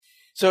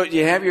So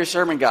you have your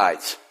sermon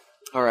guides.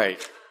 All right.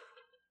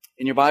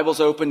 And your Bible's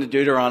open to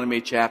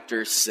Deuteronomy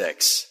chapter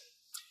 6.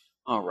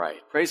 All right.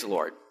 Praise the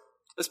Lord.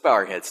 Let's bow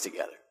our heads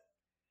together.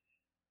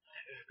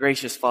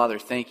 Gracious Father,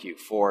 thank you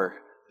for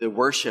the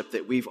worship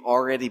that we've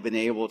already been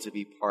able to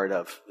be part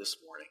of this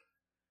morning.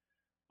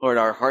 Lord,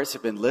 our hearts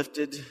have been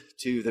lifted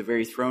to the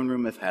very throne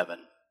room of heaven.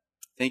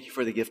 Thank you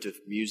for the gift of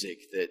music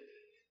that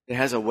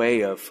has a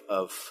way of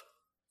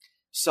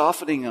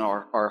softening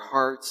our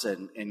hearts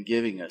and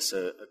giving us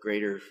a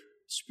greater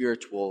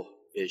spiritual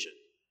vision.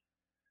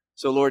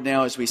 So, Lord,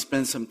 now as we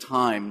spend some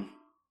time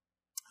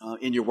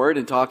in your word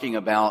and talking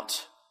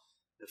about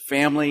the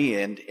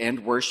family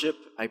and worship,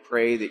 I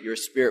pray that your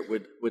Spirit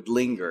would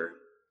linger,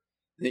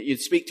 that you'd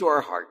speak to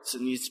our hearts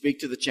and you'd speak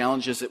to the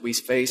challenges that we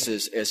face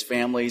as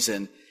families,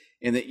 and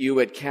that you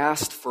would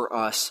cast for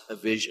us a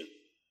vision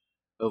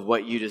of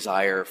what you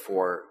desire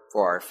for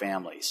our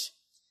families.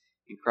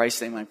 In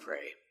Christ's name I pray.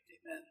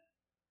 Amen.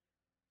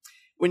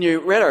 When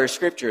you read our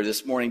scripture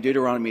this morning,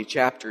 Deuteronomy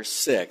chapter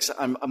 6,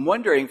 I'm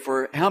wondering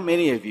for how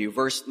many of you,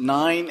 verse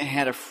 9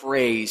 had a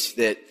phrase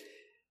that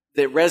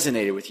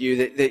resonated with you,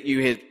 that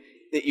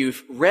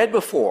you've read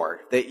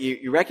before, that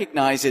you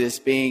recognize it as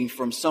being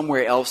from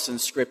somewhere else in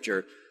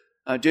Scripture.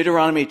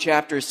 Deuteronomy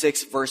chapter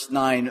 6, verse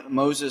 9,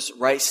 Moses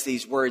writes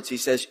these words. He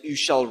says, "You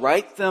shall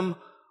write them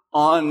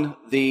on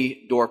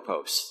the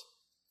doorposts."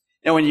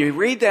 Now, when you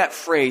read that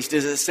phrase,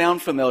 does it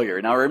sound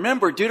familiar? Now,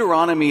 remember,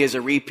 Deuteronomy is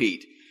a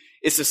repeat.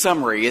 It's a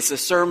summary. It's a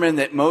sermon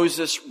that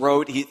Moses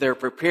wrote. They're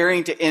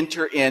preparing to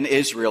enter in.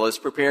 Israel is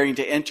preparing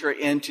to enter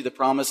into the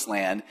promised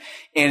land.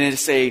 And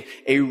it's a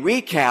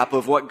recap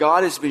of what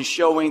God has been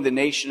showing the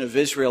nation of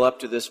Israel up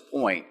to this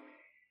point.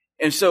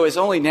 And so it's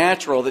only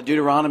natural that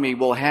Deuteronomy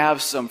will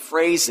have some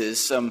phrases,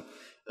 some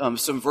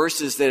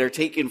verses that are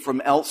taken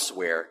from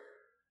elsewhere.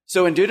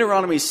 So in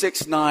Deuteronomy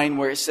 6:9,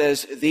 where it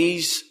says,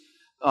 "These,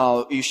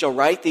 you shall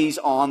write these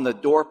on the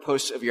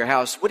doorposts of your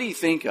house," what do you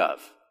think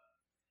of?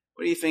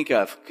 What do you think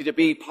of? Could it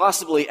be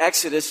possibly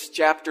Exodus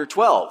chapter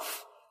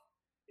 12?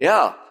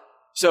 Yeah.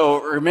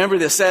 So remember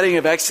the setting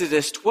of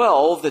Exodus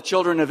 12. The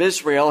children of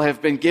Israel have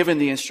been given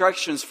the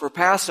instructions for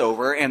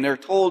Passover, and they're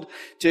told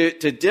to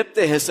dip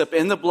the hyssop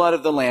in the blood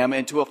of the lamb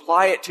and to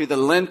apply it to the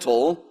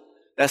lintel.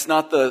 That's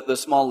not the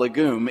small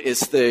legume.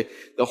 It's the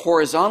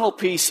horizontal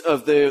piece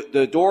of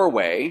the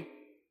doorway.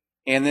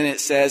 And then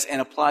it says,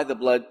 and apply the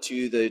blood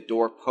to the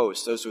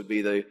doorpost. Those would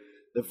be the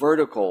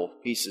vertical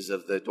pieces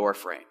of the door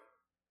frame.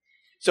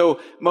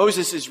 So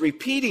Moses is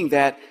repeating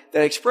that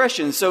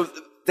expression. So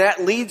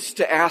that leads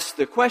to ask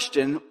the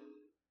question,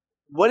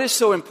 what is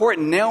so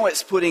important? Now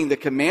it's putting the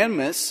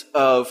commandments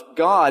of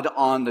God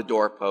on the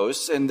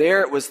doorposts, and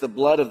there it was the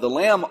blood of the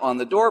lamb on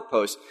the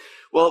doorpost.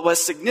 Well,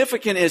 what's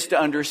significant is to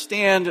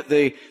understand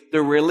the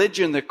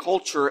religion, the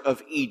culture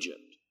of Egypt.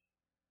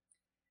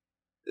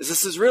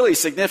 This is really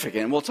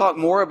significant. We'll talk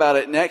more about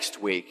it next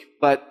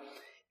week, but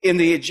in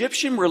the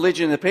Egyptian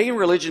religion, the pagan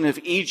religion of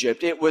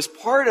Egypt, it was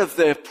part of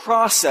the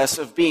process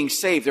of being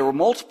saved. There were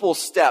multiple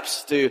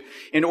steps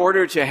in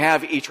order to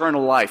have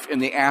eternal life in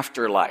the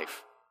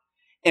afterlife.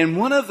 And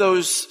one of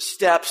those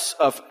steps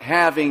of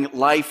having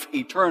life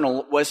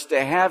eternal was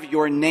to have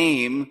your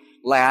name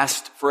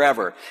last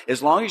forever.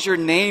 As long as your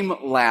name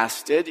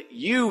lasted,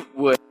 you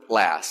would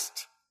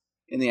last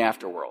in the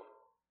afterworld.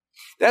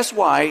 That's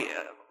why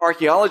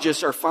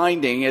archaeologists are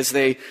finding, as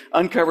they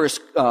uncover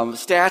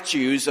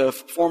statues of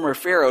former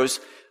pharaohs,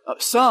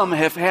 some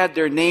have had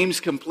their names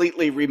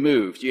completely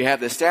removed. You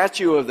have the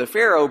statue of the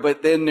pharaoh,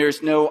 but then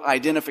there's no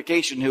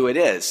identification who it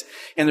is.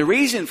 And the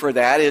reason for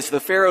that is the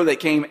pharaoh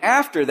that came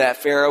after that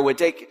pharaoh would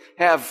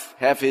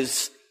have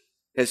his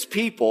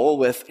people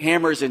with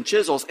hammers and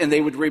chisels, and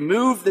they would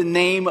remove the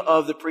name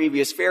of the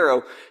previous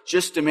pharaoh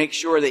just to make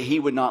sure that he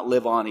would not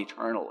live on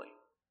eternally.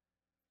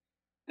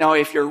 Now,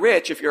 if you're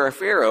rich, if you're a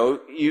pharaoh,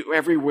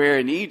 everywhere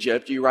in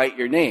Egypt, you write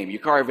your name. You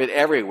carve it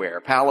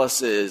everywhere.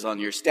 Palaces, on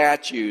your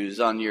statues,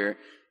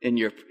 in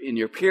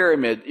your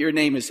pyramid, your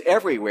name is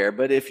everywhere.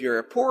 But if you're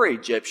a poor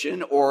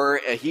Egyptian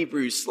or a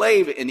Hebrew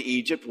slave in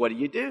Egypt, what do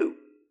you do?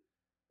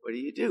 What do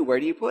you do?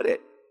 Where do you put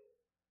it?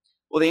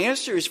 Well, the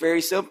answer is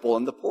very simple.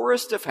 In the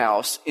poorest of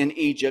house in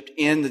Egypt,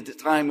 in the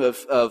time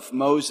of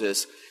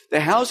Moses,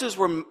 the houses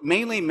were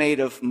mainly made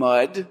of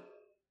mud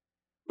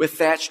with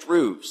thatched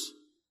roofs.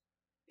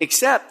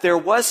 Except there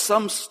was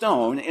some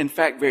stone, in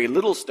fact, very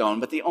little stone,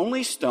 but the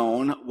only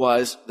stone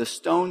was the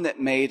stone that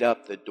made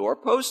up the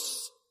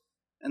doorposts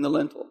and the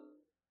lintel.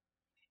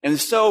 And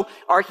so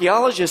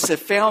archaeologists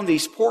have found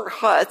these poor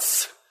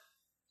huts.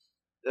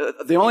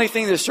 The only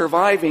thing that's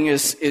surviving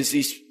is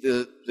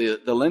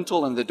the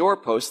lintel and the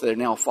doorposts that are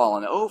now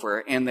fallen over.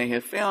 And they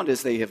have found,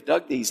 as they have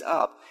dug these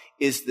up,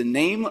 is the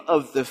name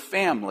of the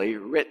family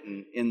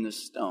written in the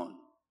stone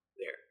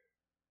there.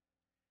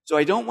 So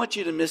I don't want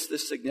you to miss the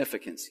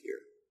significance here.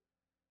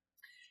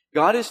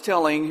 God is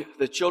telling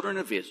the children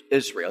of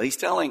Israel, He's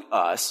telling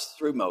us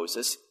through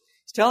Moses,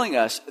 He's telling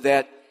us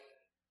that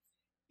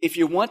if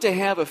you want to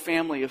have a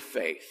family of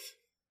faith,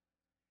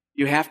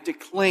 you have to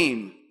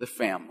claim the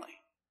family.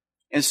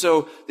 And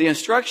so the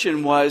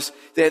instruction was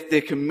that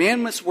the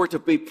commandments were to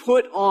be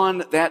put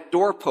on that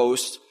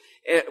doorpost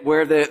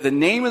where the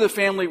name of the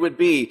family would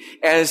be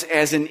as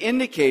an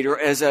indicator,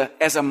 as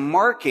a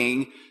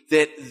marking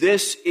that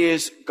this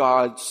is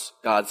God's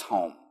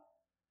home.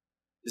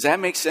 Does that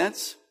make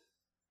sense?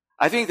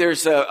 I think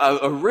there's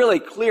a really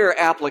clear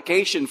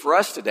application for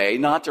us today,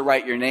 not to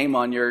write your name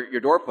on your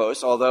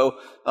doorpost, although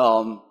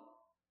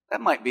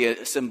that might be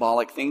a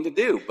symbolic thing to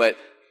do. But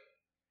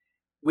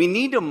we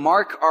need to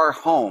mark our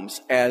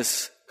homes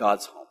as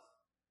God's home.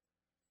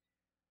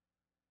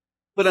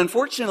 But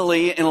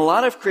unfortunately, in a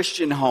lot of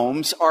Christian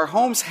homes, our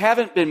homes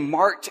haven't been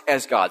marked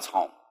as God's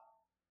home.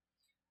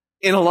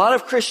 In a lot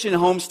of Christian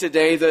homes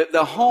today,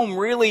 the home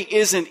really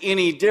isn't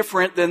any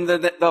different than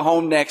the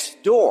home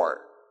next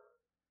door.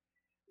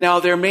 Now,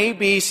 there may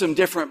be some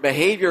different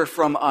behavior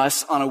from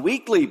us on a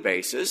weekly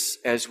basis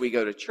as we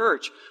go to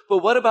church, but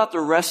what about the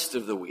rest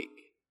of the week?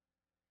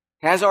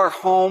 Has our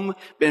home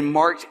been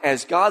marked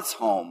as God's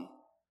home?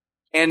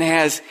 And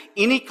has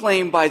any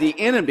claim by the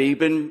enemy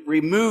been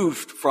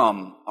removed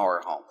from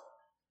our home?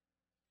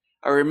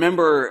 I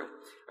remember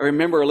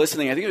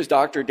listening, I think it was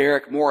Dr.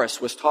 Derek Morris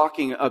was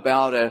talking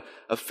about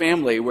a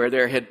family where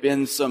there had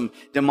been some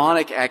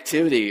demonic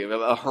activity,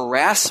 a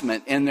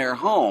harassment in their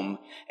home.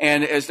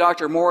 And as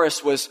Dr.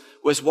 Morris was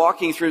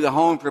walking through the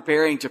home,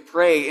 preparing to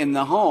pray in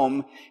the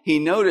home, he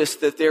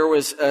noticed that there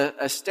was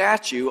a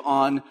statue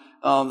on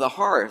the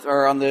hearth,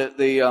 or on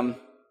the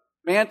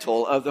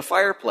mantle of the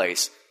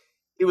fireplace.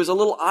 It was a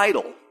little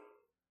idol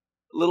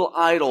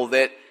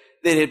that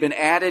had been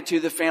added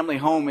to the family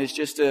home as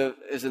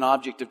as an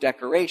object of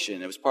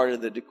decoration. It was part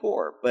of the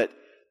decor. But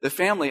the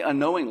family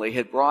unknowingly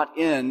had brought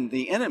in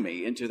the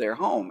enemy into their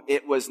home.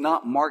 It was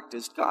not marked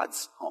as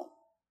God's home.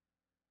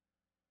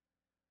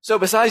 So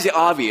besides the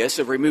obvious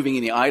of removing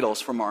any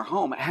idols from our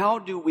home, how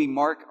do we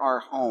mark our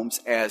homes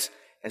as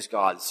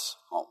God's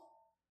home?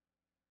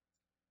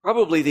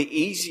 Probably the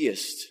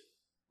easiest,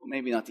 well,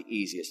 maybe not the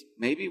easiest,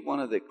 maybe one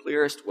of the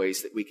clearest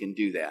ways that we can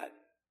do that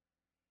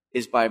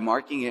is by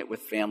marking it with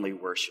family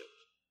worship.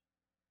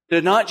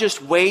 To not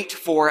just wait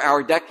for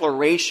our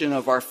declaration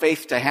of our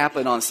faith to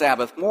happen on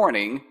Sabbath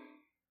morning,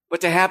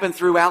 but to happen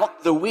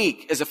throughout the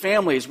week as a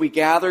family, as we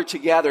gather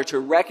together to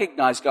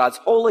recognize God's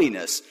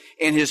holiness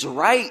and His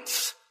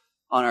rights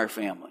on our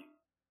family.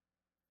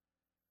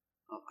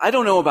 I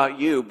don't know about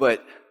you,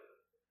 but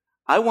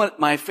I want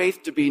my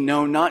faith to be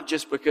known not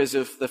just because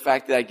of the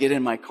fact that I get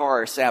in my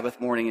car Sabbath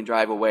morning and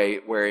drive away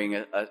wearing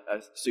a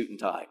suit and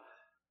tie.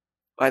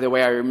 By the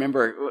way, I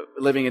remember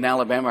living in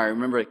Alabama, I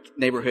remember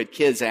neighborhood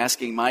kids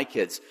asking my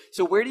kids,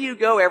 so where do you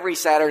go every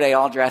Saturday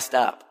all dressed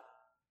up?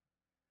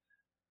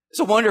 It's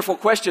a wonderful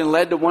question,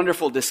 led to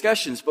wonderful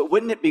discussions, but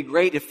wouldn't it be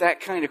great if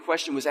that kind of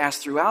question was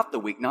asked throughout the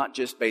week, not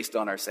just based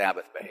on our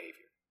Sabbath behavior?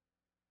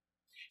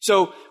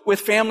 So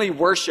with family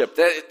worship,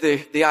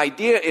 the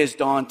idea is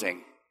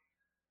daunting.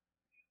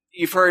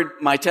 You've heard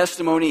my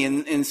testimony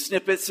in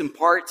snippets and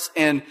parts,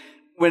 and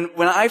when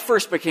I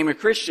first became a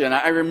Christian,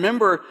 I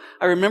remember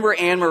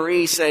Anne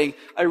Marie saying,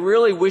 I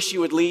really wish you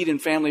would lead in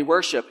family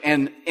worship,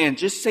 and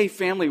just say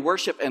family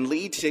worship and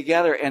lead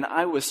together, and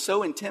I was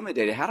so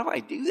intimidated. How do I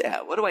do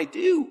that? What do I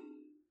do?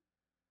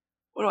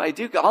 What do I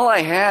do? All I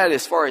had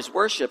as far as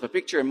worship, a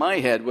picture in my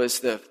head was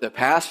the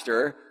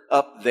pastor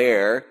up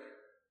there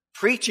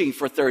preaching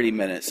for 30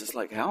 minutes. It's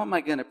like, how am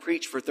I going to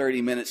preach for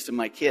 30 minutes to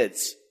my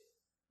kids?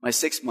 My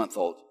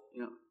 6-month-old.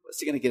 What's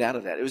he going to get out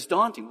of that? It was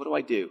daunting. What do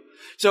I do?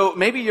 So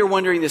maybe you're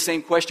wondering the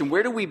same question.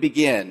 Where do we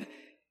begin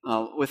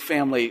with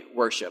family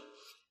worship?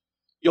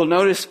 You'll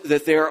notice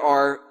that there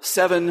are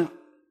seven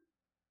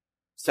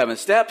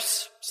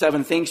steps,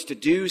 7 things to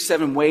do,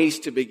 7 ways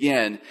to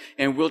begin.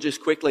 And we'll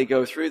just quickly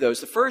go through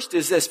those. The first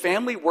is this: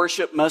 family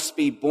worship must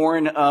be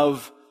born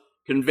of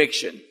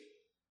conviction.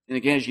 And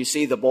again, as you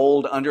see the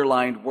bold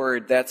underlined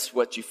word, that's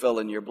what you fill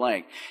in your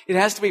blank. It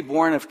has to be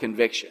born of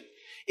conviction.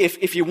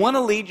 If you want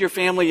to lead your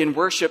family in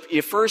worship,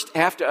 you first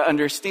have to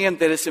understand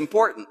that it's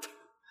important.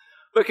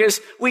 Because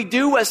we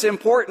do what's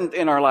important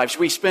in our lives.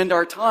 We spend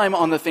our time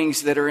on the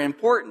things that are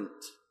important.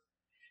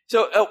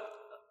 So,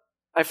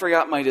 I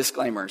forgot my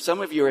disclaimer. Some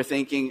of you are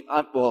thinking,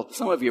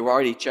 some of you are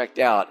already checked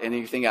out, and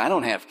you're thinking, I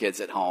don't have kids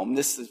at home.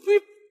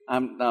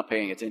 I'm not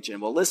paying attention.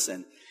 Well,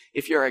 listen.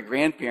 If you're a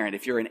grandparent,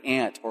 if you're an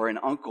aunt or an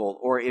uncle,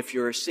 or if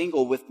you're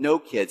single with no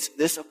kids,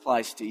 this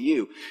applies to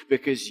you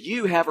because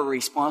you have a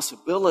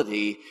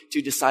responsibility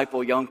to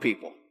disciple young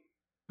people,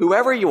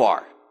 whoever you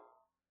are.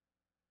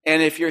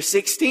 And if you're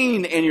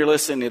 16 and you're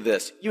listening to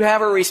this, you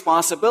have a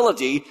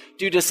responsibility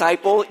to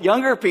disciple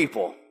younger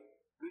people.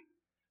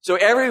 So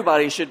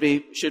everybody should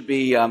be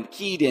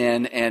keyed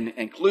in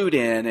and clued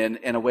in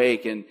and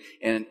awake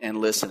and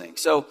listening.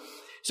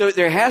 So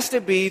there has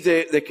to be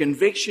the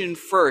conviction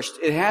first.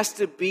 It has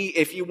to be,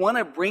 if you want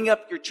to bring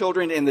up your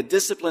children in the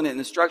discipline and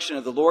instruction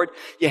of the Lord,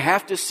 you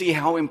have to see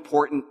how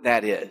important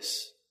that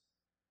is.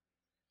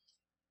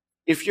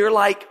 If you're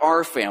like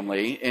our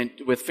family and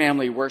with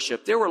family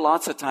worship, there were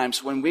lots of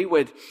times when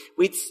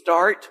we'd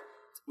start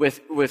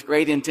with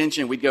great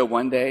intention. We'd go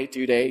 1 day,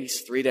 2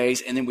 days, 3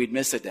 days, and then we'd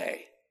miss a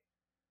day.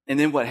 And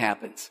then what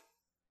happens?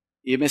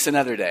 You miss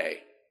another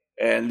day.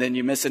 And then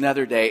you miss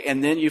another day.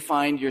 And then you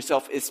find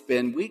yourself, it's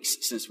been weeks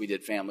since we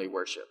did family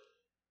worship.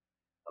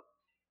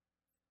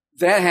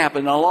 That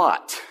happened a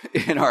lot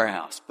in our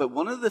house. But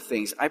one of the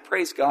things, I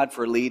praise God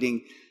for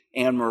leading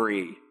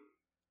Anne-Marie.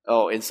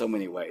 Oh, in so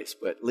many ways.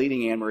 But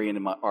leading Anne-Marie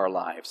into our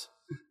lives.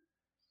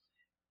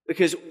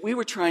 Because we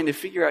were trying to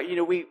figure out,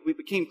 we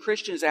became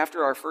Christians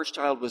after our first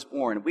child was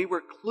born. We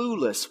were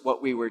clueless what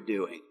we were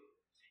doing.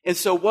 And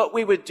so what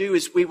we would do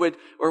is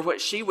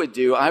what she would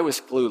do, I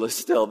was clueless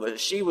still, but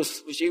she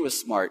was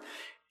smart.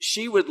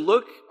 She would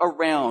look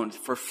around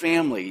for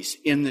families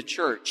in the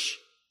church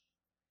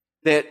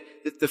that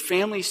the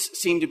families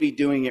seemed to be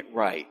doing it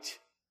right.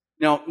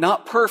 Now,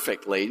 not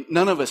perfectly.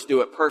 None of us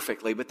do it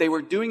perfectly, but they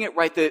were doing it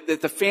right,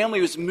 that the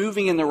family was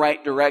moving in the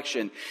right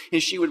direction.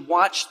 And she would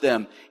watch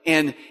them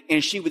and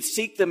she would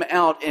seek them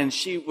out, and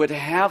she would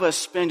have us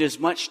spend as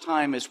much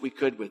time as we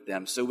could with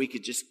them so we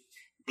could just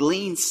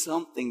glean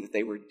something that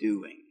they were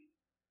doing.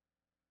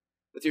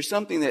 But there's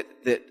something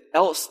that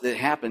else that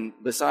happened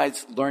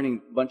besides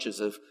learning bunches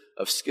of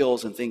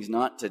skills and things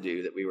not to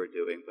do that we were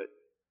doing, but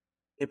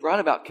it brought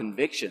about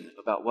conviction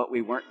about what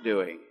we weren't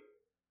doing.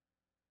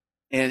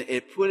 And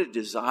it put a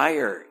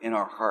desire in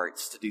our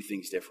hearts to do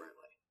things differently.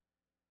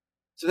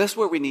 So that's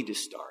where we need to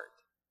start.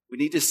 We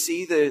need to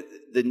see the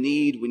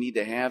need. We need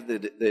to have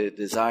the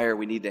desire.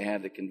 We need to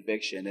have the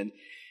conviction.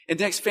 And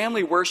next,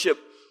 family worship,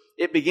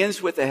 it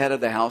begins with the head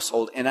of the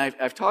household. And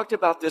I've talked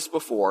about this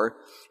before.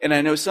 And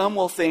I know some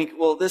will think,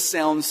 well, this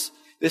sounds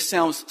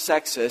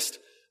sexist.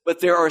 But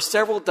there are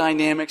several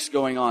dynamics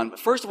going on. But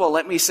first of all,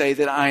 let me say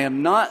that I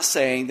am not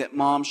saying that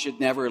mom should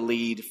never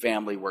lead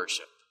family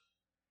worship.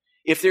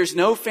 If there's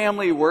no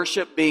family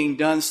worship being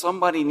done,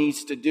 somebody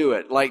needs to do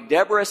it. Like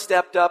Deborah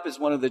stepped up as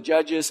one of the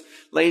judges.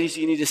 Ladies,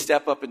 you need to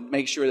step up and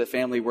make sure that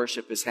family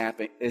worship is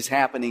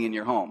happening in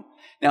your home.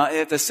 Now,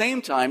 at the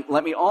same time,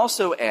 let me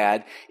also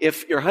add,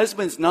 if your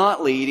husband's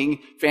not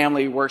leading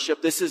family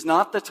worship, this is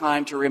not the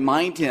time to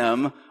remind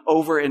him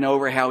over and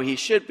over how he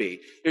should be.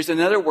 There's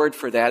another word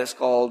for that. It's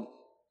called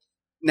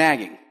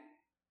nagging.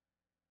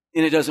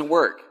 And it doesn't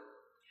work.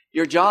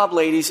 Your job,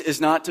 ladies, is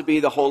not to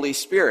be the Holy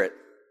Spirit.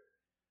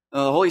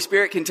 The Holy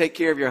Spirit can take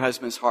care of your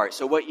husband's heart.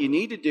 So what you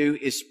need to do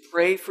is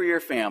pray for your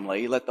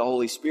family. Let the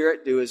Holy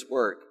Spirit do his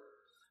work.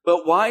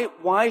 But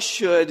why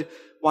should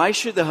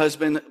the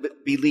husband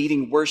be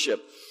leading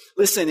worship?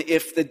 Listen,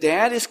 if the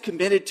dad is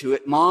committed to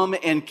it, mom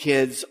and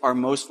kids are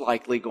most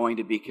likely going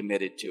to be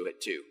committed to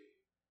it too.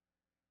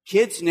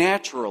 Kids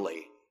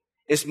naturally,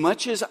 as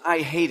much as I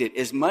hate it,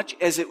 as much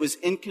as it was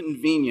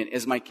inconvenient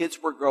as my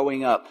kids were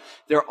growing up,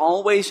 they're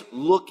always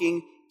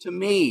looking to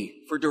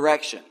me for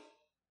direction.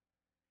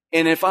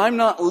 And if I'm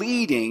not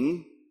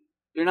leading,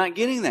 they're not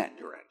getting that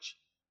direction.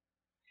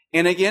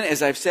 And again,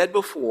 as I've said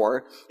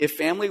before, if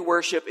family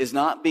worship is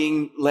not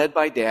being led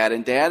by dad,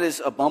 and dad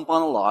is a bump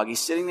on a log, he's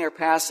sitting there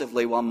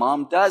passively while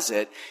mom does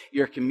it,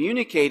 you're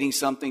communicating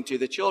something to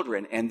the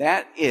children. And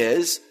that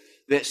is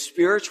that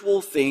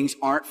spiritual things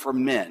aren't for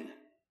men.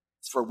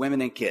 It's for women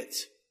and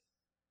kids.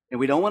 And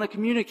we don't want to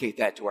communicate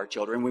that to our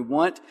children. We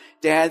want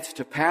dads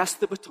to pass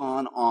the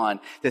baton on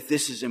that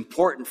this is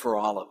important for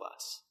all of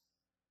us.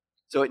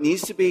 So it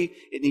needs to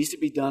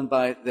be done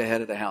by the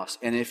head of the house.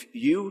 And if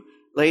you,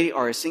 lady,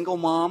 are a single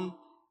mom,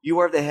 you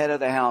are the head of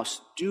the house,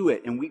 do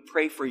it. And we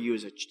pray for you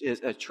as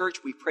a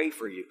church. We pray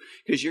for you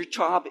because your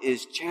job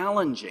is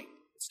challenging.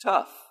 It's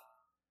tough.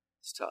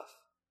 It's tough.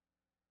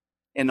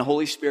 And the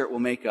Holy Spirit will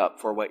make up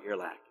for what you're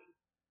lacking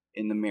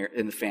in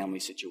the family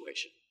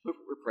situation. We're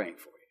praying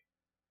for you.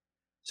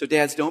 So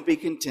dads, don't be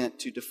content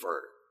to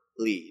defer.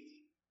 Lead.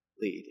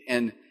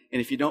 And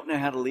if you don't know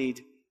how to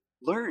lead,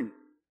 learn.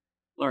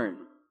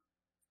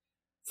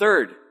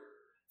 Third,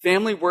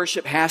 family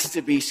worship has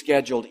to be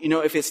scheduled.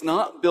 If it's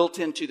not built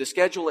into the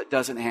schedule, it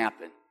doesn't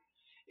happen.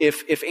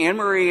 If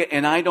Anne-Marie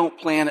and I don't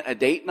plan a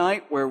date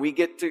night where we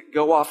get to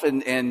go off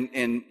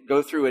and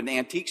go through an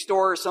antique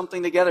store or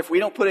something together, if we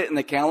don't put it in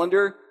the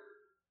calendar,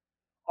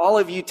 all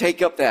of you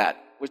take up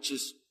that, which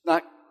is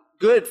not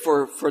good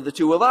for the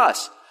two of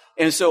us.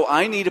 And so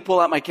I need to pull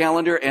out my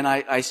calendar and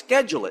I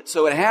schedule it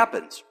so it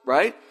happens,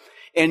 right?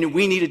 And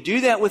we need to do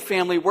that with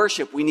family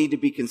worship. We need to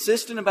be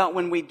consistent about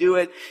when we do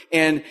it,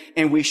 and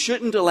we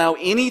shouldn't allow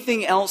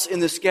anything else in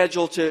the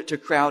schedule to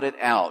crowd it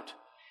out.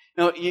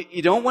 Now,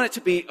 you don't want it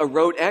to be a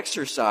rote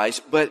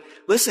exercise, but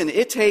listen,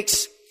 it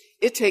takes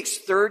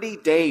 30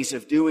 days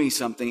of doing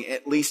something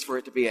at least for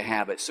it to be a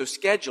habit. So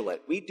schedule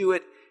it. We do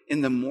it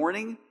in the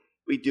morning.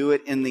 We do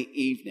it in the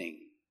evening.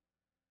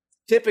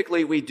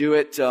 Typically, we do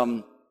it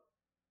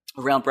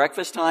around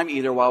breakfast time,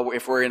 either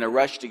if we're in a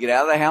rush to get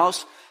out of the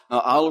house.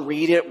 I'll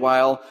read it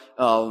while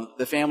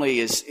the family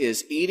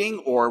is eating,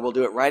 or we'll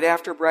do it right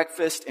after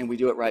breakfast, and we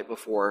do it right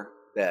before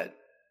bed.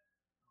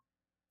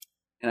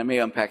 And I may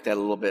unpack that a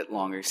little bit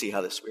longer, see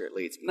how the Spirit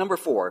leads. Number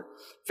 4,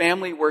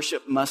 family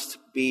worship must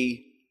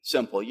be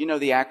simple. You know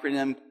the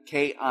acronym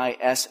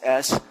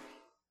KISS?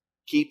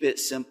 Keep it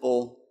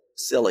simple,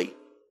 silly.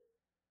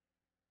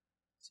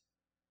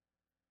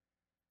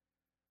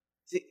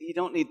 You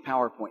don't need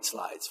PowerPoint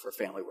slides for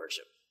family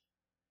worship.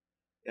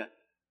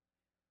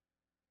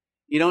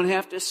 You don't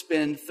have to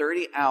spend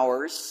 30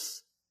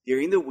 hours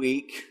during the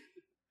week,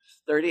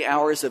 30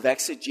 hours of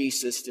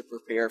exegesis to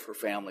prepare for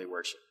family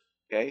worship,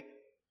 okay?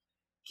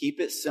 Keep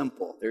it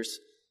simple.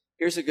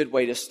 Here's a good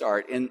way to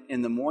start.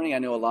 In the morning, I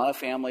know a lot of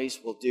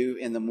families will do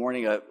in the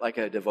morning like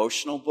a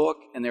devotional book,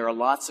 and there are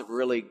lots of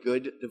really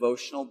good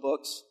devotional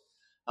books.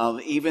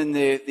 Even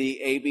the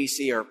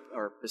ABC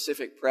or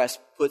Pacific Press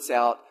puts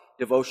out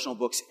devotional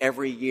books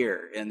every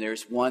year, and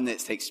there's one that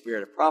takes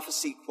Spirit of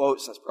Prophecy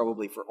quotes. That's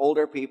probably for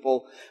older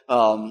people,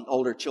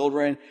 older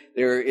children.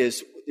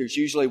 There's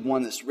usually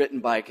one that's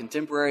written by a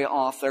contemporary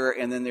author,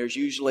 and then there's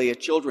usually a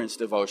children's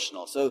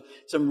devotional. So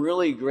some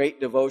really great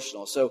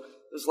devotionals. So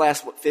those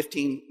last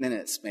 15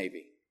 minutes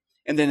maybe,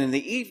 and then in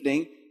the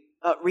evening,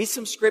 read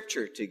some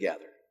scripture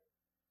together.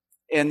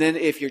 And then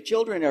if your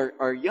children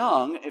are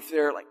young, if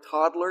they're like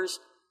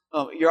toddlers,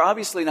 you're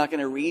obviously not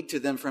going to read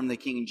to them from the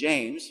King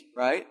James,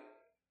 right?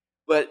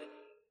 But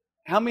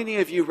how many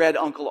of you read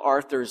Uncle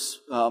Arthur's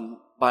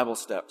Bible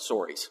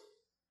stories?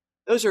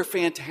 Those are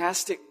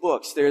fantastic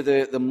books. They're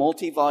the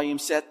multi-volume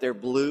set. They're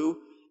blue,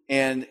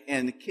 and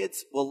the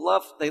kids will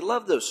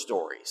love those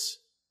stories.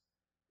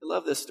 They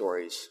love the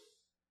stories.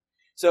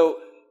 So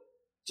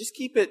just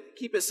keep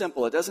it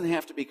simple. It doesn't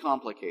have to be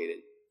complicated.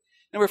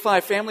 Number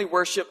 5, family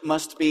worship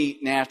must be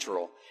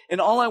natural. And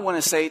all I want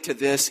to say to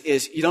this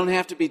is you don't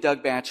have to be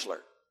Doug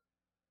Batchelor.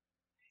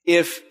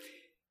 If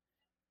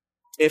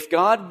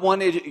God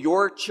wanted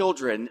your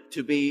children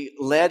to be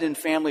led in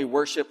family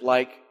worship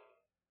like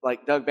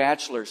Doug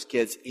Batchelor's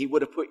kids, he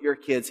would have put your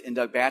kids in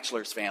Doug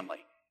Batchelor's family.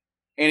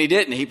 And he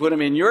didn't. He put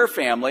them in your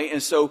family.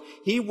 And so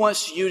he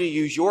wants you to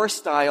use your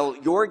style,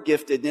 your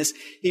giftedness.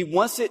 He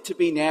wants it to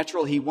be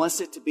natural. He wants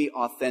it to be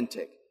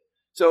authentic.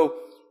 So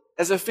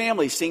as a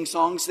family, sing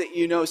songs that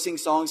you know, sing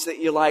songs that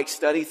you like,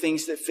 study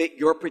things that fit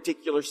your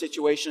particular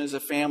situation as a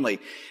family.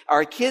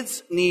 Our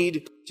kids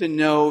need to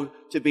know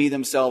to be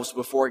themselves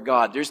before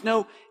God.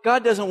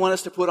 God doesn't want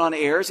us to put on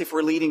airs if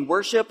we're leading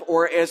worship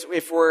or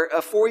if we're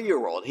a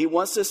 4-year-old. He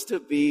wants us to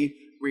be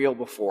real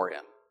before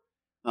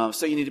Him.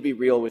 So you need to be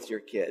real with your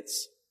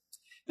kids.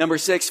 Number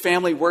 6,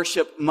 family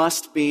worship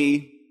must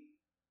be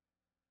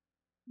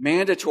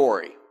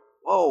mandatory.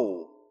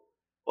 Whoa.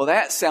 Well,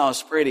 that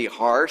sounds pretty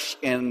harsh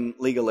and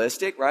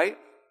legalistic, right?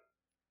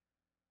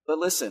 But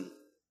listen,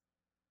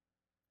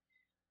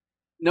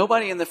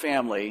 nobody in the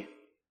family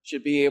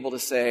should be able to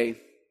say,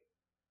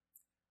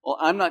 well,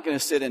 I'm not going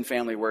to sit in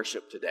family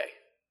worship today.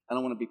 I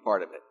don't want to be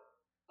part of it.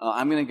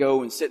 I'm going to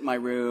go and sit in my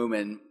room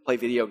and play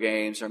video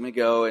games, or I'm going to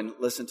go and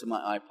listen to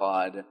my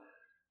iPod.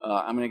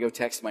 I'm going to go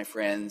text my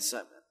friends.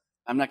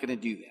 I'm not going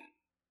to do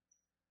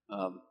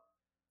that.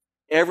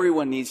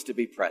 Everyone needs to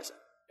be present.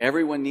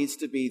 Everyone needs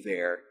to be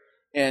there.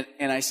 And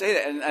I say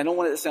that, and I don't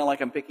want it to sound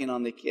like I'm picking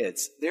on the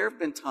kids. There have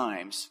been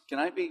times, can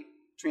I be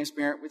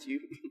transparent with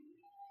you?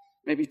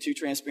 Maybe too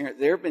transparent.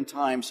 There have been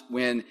times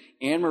when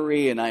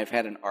Anne-Marie and I have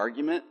had an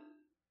argument,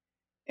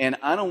 and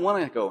I don't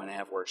want to go and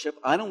have worship.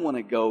 I don't want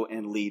to go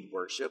and lead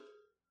worship.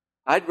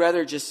 I'd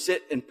rather just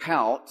sit and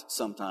pout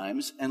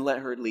sometimes and let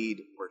her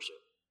lead worship.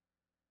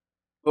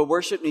 But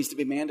worship needs to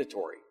be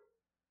mandatory.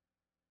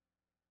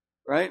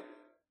 Right?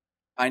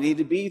 I need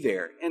to be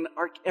there. And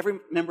every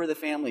member of the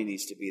family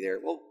needs to be there.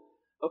 Well,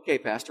 okay,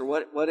 Pastor,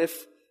 what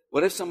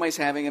if somebody's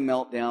having a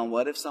meltdown?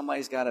 What if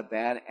somebody's got a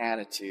bad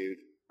attitude?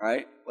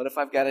 Right? What if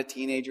I've got a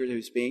teenager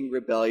who's being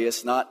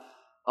rebellious?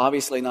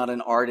 Obviously not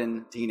an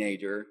Arden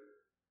teenager.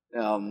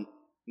 None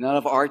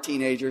of our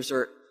teenagers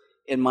are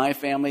in my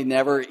family.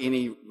 Never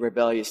any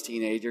rebellious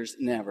teenagers.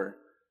 Never.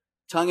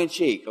 Tongue in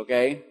cheek.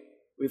 Okay,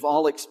 we've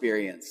all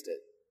experienced it.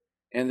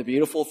 And the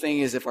beautiful thing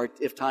is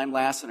if time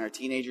lasts and our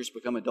teenagers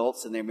become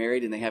adults and they're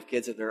married and they have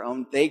kids of their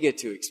own, they get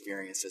to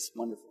experience this.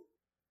 Wonderful.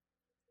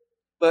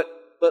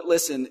 But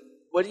listen,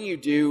 what do you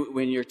do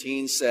when your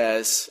teen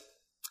says,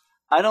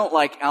 I don't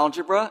like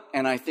algebra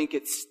and I think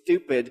it's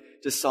stupid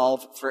to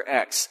solve for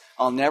X.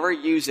 I'll never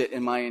use it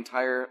in my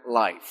entire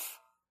life.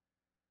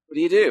 What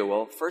do you do?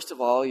 Well, first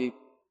of all, if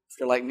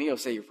you're like me, you'll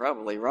say you're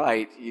probably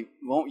right. You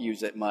won't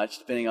use it much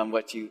depending on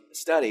what you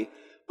study.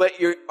 But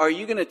are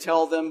you going to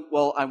tell them,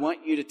 well, I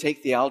want you to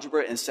take the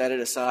algebra and set it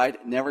aside,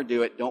 never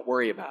do it, don't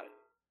worry about it?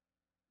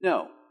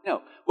 No.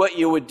 What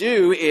you would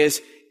do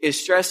is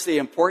stress the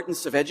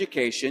importance of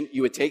education.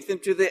 You would take them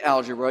to the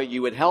algebra,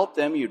 you would help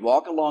them, you'd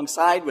walk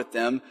alongside with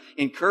them,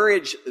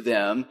 encourage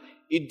them,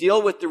 you'd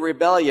deal with the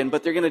rebellion,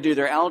 but they're going to do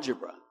their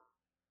algebra.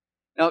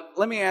 Now,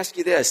 let me ask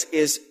you this,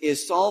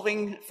 is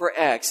solving for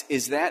X,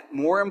 is that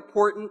more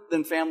important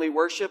than family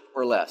worship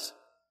or less?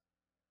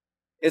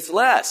 It's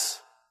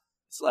less.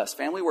 It's less.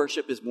 Family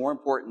worship is more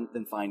important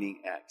than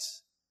finding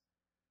X.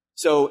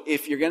 So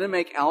if you're going to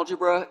make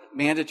algebra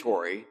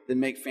mandatory, then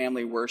make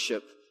family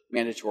worship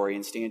mandatory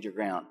and stand your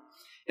ground.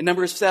 And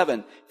number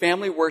 7,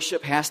 family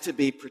worship has to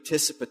be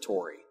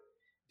participatory.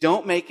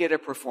 Don't make it a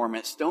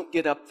performance. Don't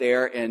get up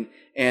there and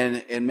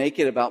make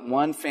it about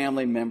one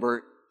family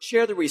member.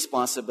 Share the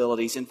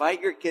responsibilities.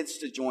 Invite your kids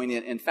to join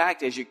in. In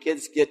fact, as your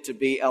kids get to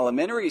be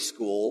elementary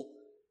school,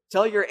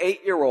 tell your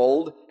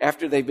 8-year-old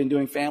after they've been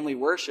doing family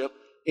worship,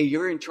 hey,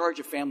 you're in charge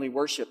of family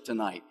worship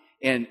tonight.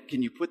 And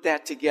can you put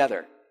that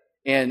together?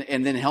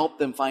 And then help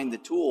them find the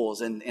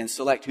tools and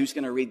select who's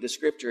going to read the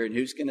scripture and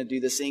who's going to do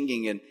the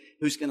singing and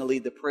who's going to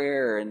lead the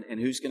prayer and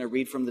who's going to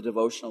read from the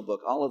devotional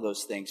book, all of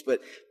those things.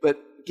 But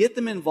get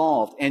them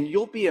involved, and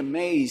you'll be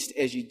amazed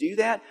as you do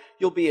that.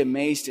 You'll be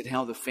amazed at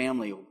how the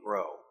family will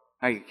grow,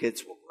 how your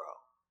kids will grow.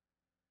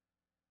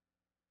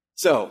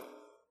 So,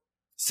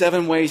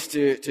 7 ways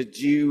to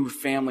do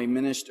family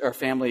ministry or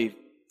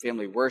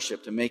family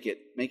worship to make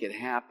it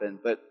happen.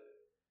 But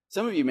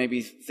some of you may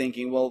be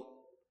thinking, well,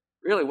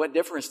 really, what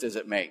difference does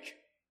it make?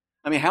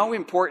 I mean, how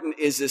important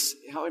is this?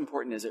 How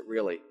important is it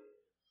really?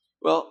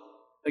 Well,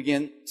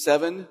 again,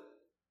 7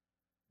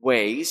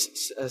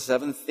 ways,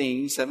 7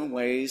 things, 7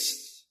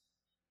 ways,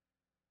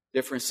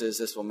 differences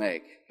this will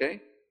make.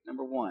 Okay?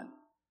 Number 1,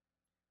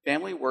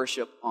 family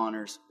worship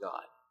honors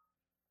God.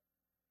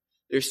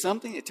 There's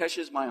something that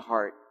touches my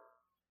heart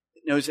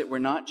that knows that we're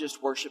not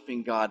just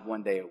worshiping God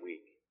one day a week.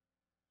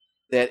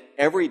 That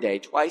every day,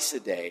 twice a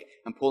day,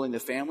 I'm pulling the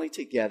family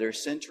together,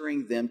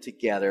 centering them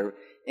together,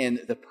 and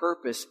the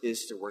purpose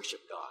is to worship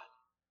God.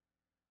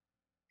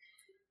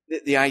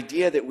 The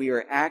idea that we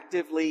are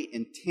actively,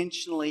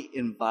 intentionally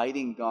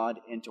inviting God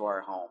into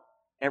our home.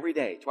 Every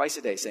day, twice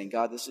a day, saying,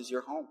 God, this is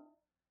your home.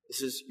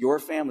 This is your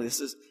family.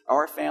 This is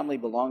our family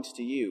belongs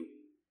to you.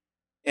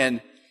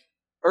 And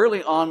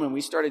early on when we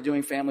started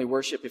doing family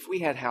worship, if we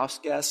had house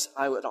guests,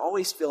 I would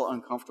always feel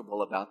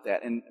uncomfortable about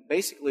that. And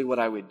basically what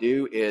I would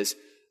do is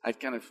I'd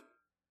kind of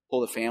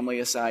pull the family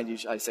aside.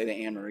 Usually I'd say to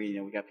Anne-Marie,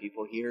 we got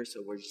people here,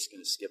 so we're just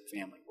going to skip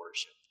family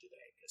worship today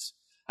because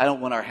I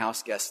don't want our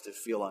house guests to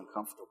feel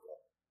uncomfortable.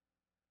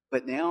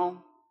 But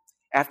now,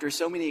 after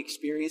so many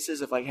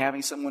experiences of like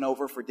having someone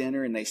over for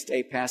dinner and they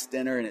stay past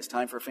dinner and it's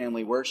time for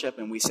family worship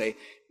and we say,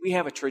 we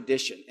have a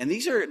tradition. And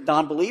these are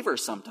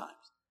non-believers sometimes.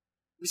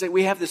 We say,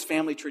 we have this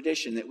family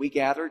tradition that we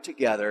gather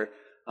together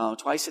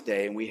twice a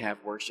day and we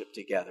have worship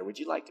together. Would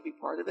you like to be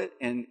part of it?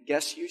 And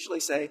guests usually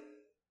say,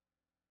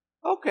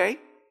 okay.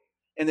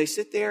 And they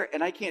sit there,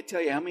 and I can't tell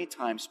you how many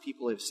times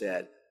people have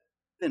said,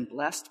 been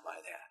blessed by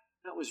that.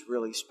 That was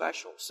really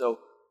special. So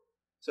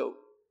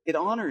it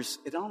honors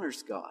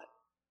God.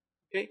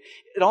 Okay?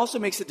 It also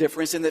makes a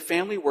difference in that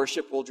family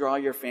worship will draw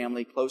your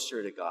family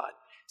closer to God.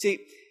 See,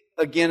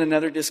 again,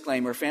 another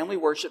disclaimer, family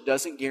worship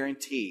doesn't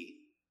guarantee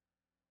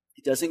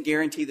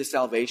the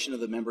salvation of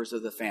the members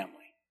of the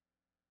family.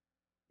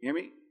 You hear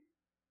me?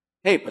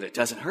 Hey, but it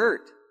doesn't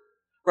hurt.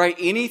 Right?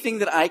 Anything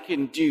that I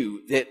can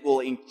do that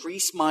will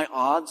increase my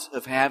odds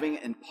of having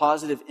a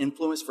positive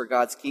influence for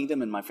God's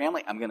kingdom in my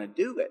family, I'm going to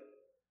do it.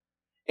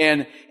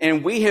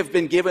 And we have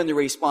been given the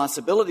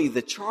responsibility,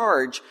 the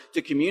charge,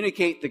 to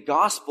communicate the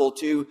gospel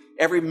to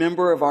every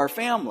member of our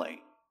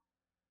family.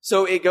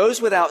 So it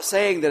goes without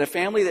saying that a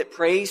family that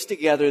prays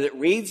together, that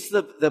reads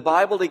the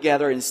Bible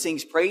together and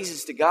sings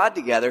praises to God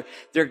together,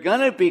 they're going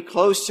to be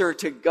closer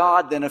to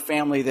God than a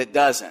family that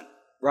doesn't.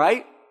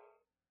 Right?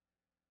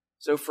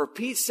 So for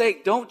Pete's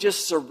sake, don't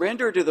just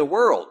surrender to the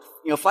world.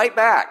 Fight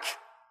back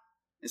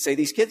and say,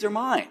 these kids are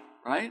mine,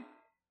 right?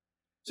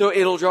 So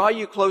it'll draw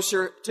you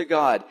closer to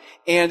God.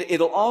 And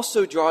it'll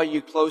also draw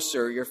you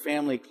closer, your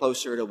family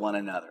closer to one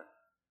another.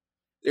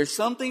 There's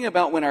something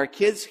about when our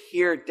kids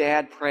hear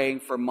dad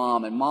praying for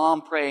mom and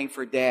mom praying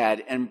for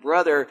dad and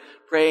brother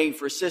praying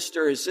for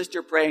sister and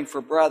sister praying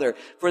for brother,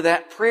 for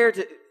that prayer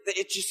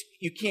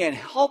you can't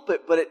help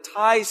it, but it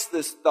ties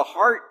the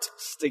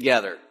hearts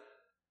together.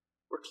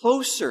 We're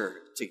closer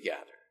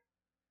together.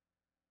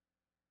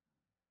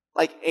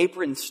 Like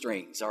apron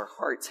strings, our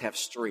hearts have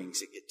strings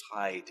that get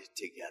tied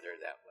together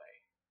that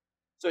way.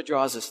 So it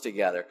draws us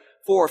together.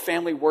 4,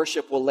 family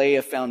worship will lay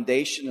a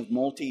foundation of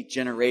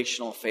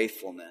multi-generational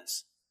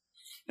faithfulness.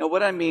 Now,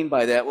 what I mean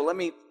by that, well, let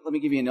me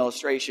give you an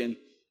illustration.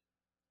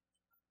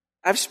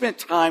 I've spent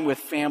time with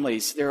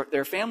families. There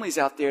are families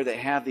out there that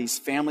have these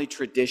family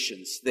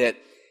traditions that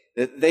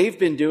they've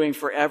been doing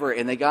forever,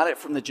 and they got it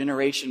from the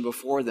generation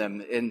before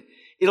them. And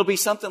it'll be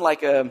something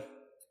like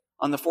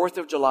on the 4th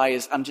of July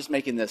I'm just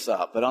making this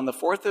up, but on the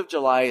 4th of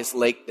July is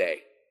Lake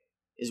Day.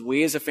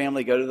 We as a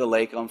family go to the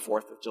lake on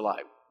 4th of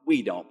July.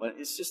 We don't, but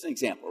it's just an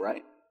example,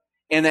 right?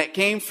 And that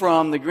came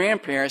from the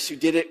grandparents who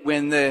did it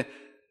when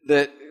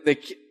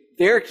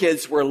their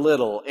kids were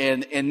little,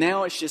 and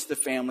now it's just the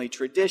family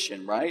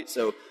tradition, right?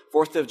 So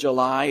 4th of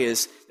July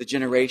is the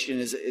tradition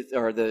is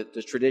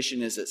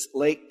it's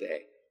Lake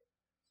Day.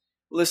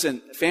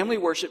 Listen, family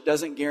worship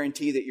doesn't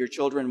guarantee that your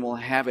children will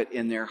have it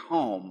in their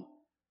home.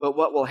 But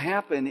what will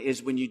happen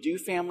is when you do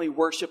family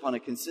worship on a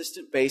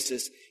consistent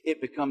basis, it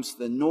becomes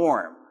the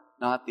norm,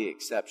 not the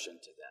exception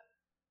to them.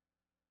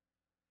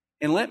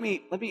 And let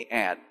me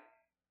add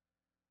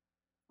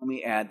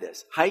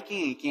this.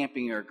 Hiking and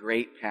camping are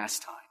great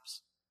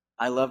pastimes.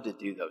 I love to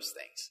do those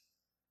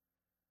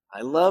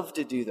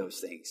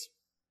things.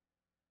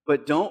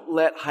 But don't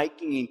let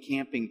hiking and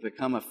camping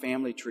become a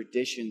family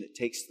tradition that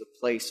takes the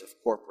place of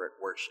corporate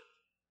worship.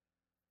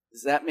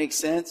 Does that make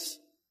sense?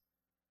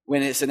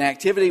 When it's an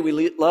activity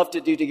we love to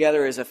do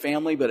together as a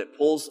family, but it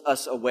pulls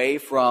us away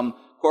from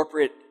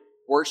corporate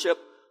worship,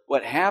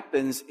 what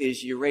happens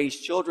is you raise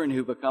children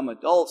who become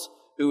adults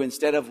who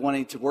instead of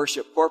wanting to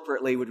worship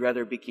corporately would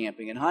rather be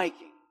camping and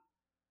hiking.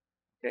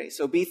 Okay,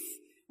 so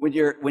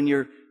when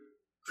you're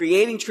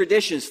creating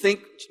traditions,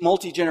 think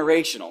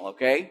multi-generational,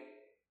 okay?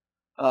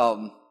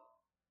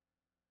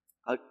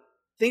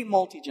 Think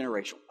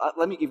multi-generational.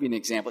 Let me give you an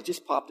example. It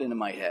just popped into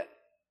my head.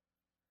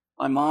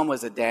 My mom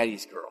was a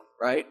daddy's girl,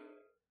 right?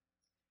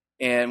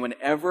 And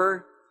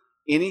whenever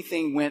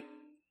anything went,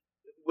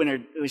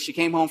 when she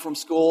came home from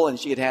school and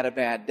she had had a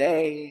bad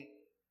day,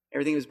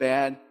 everything was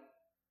bad,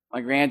 my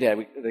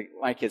granddad,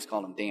 my kids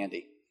called him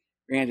Dandy.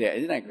 Granddad,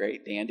 isn't that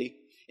great, Dandy?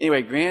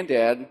 Anyway,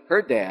 Granddad,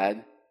 her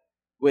dad,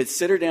 would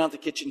sit her down at the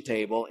kitchen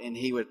table and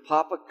he would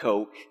pop a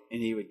Coke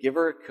and he would give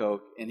her a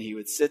Coke and he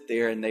would sit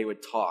there and they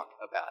would talk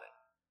about it.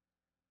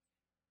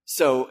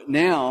 So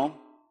now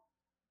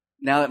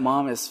that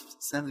Mom is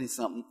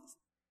 70-something,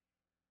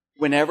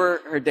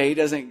 whenever her day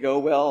doesn't go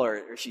well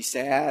or she's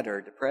sad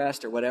or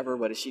depressed or whatever,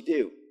 what does she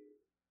do?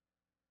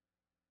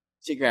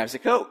 She grabs a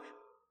Coke.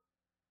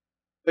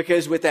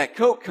 Because with that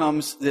Coke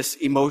comes this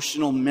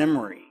emotional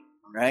memory,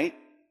 right?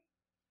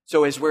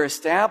 So as we're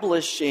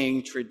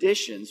establishing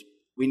traditions,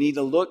 we need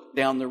to look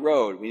down the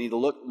road. We need to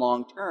look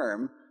long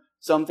term.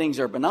 Some things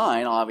are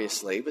benign,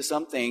 obviously, but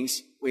some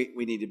things we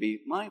need to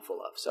be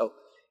mindful of. So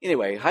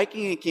anyway,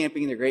 hiking and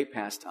camping, they're great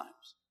pastimes.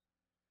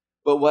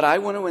 But what I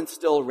want to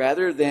instill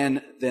rather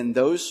than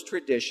those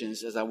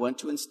traditions is I want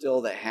to instill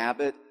the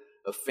habit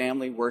of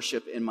family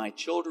worship in my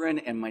children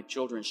and my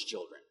children's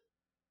children.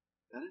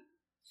 Got it?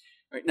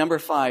 All right, number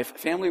 5,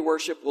 family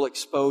worship will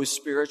expose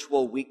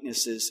spiritual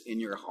weaknesses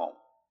in your home.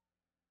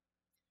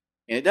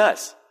 And it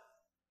does.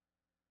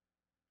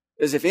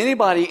 Because if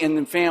anybody in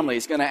the family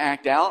is going to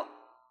act out,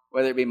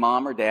 whether it be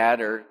mom or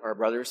dad or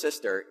brother or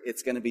sister,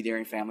 it's going to be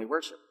during family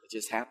worship. It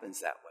just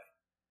happens that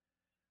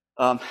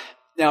way.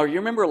 Now, you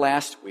remember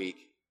last week,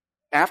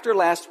 after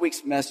last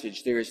week's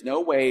message, there is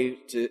no way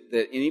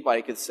that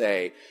anybody could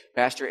say,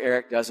 Pastor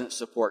Eric doesn't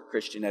support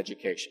Christian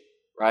education,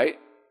 right?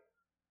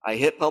 I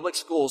hit public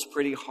schools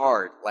pretty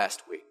hard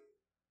last week.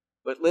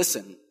 But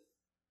listen,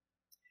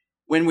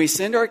 when we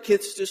send our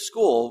kids to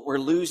school, we're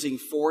losing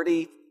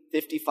 40,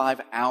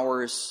 55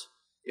 hours.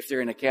 If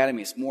they're in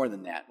academies, more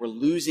than that. We're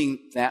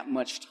losing that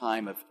much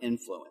time of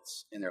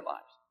influence in their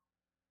lives.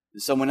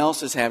 And someone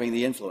else is having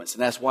the influence.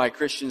 And that's why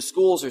Christian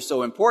schools are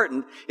so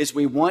important, is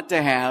we want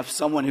to have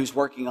someone who's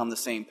working on the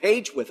same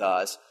page with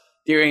us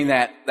during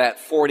that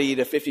 40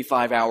 to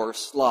 55 hour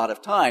slot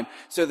of time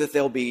so that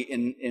they'll be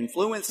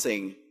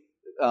influencing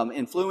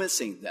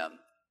them.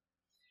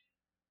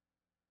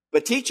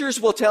 But teachers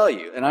will tell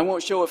you, and I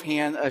won't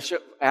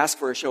ask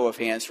for a show of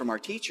hands from our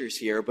teachers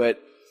here,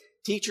 but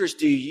teachers,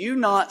 do you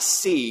not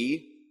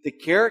see the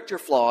character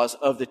flaws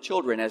of the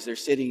children as they're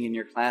sitting in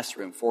your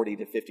classroom 40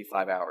 to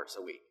 55 hours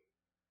a week?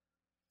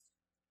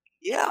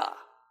 Yeah.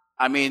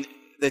 I mean,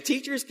 the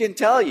teachers can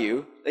tell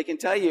you,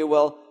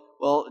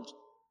 well,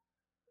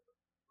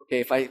 okay,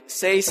 if I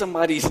say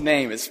somebody's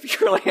name, it's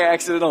purely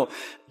accidental.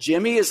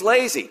 Jimmy is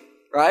lazy,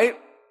 right?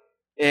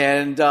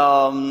 And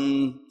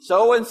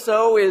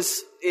so-and-so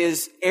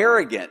is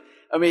arrogant.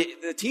 I mean,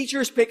 the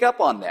teachers pick up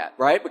on that,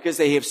 right? Because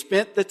they have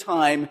spent the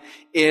time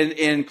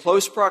in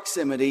close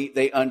proximity.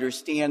 They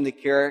understand the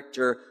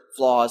character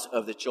flaws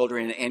of the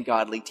children, and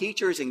godly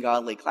teachers in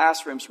godly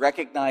classrooms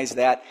recognize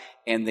that,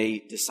 and they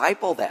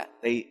disciple that.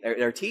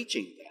 They're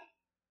teaching that.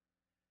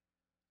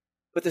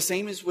 But the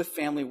same is with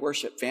family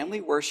worship.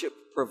 Family worship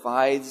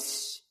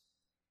provides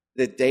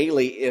the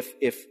daily,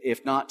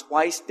 if not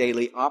twice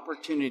daily,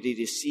 opportunity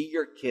to see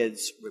your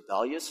kids'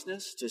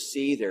 rebelliousness, to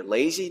see their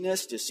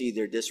laziness, to see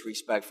their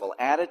disrespectful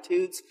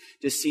attitudes,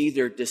 to see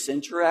their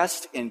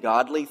disinterest in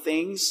godly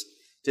things,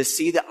 to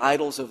see the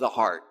idols of the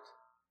heart.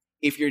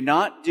 If you're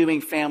not doing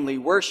family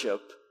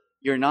worship,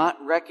 you're not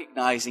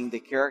recognizing the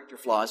character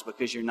flaws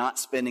because you're not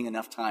spending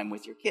enough time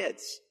with your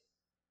kids.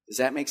 Does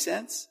that make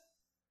sense?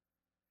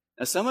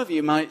 Now, some of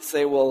you might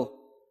say, well,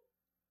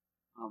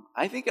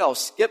 I think I'll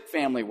skip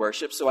family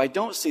worship so I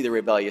don't see the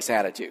rebellious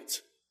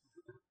attitudes.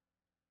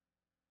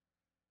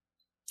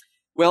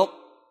 Well,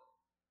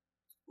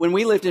 when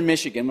we lived in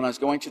Michigan, when I was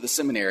going to the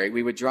seminary,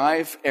 we would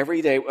drive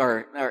every day,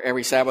 or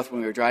every Sabbath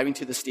when we were driving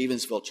to the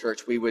Stevensville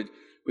church, we would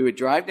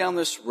drive down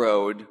this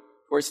road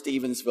towards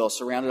Stevensville,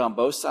 surrounded on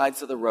both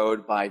sides of the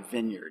road by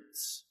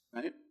vineyards,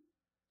 right?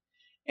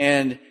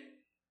 And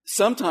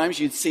sometimes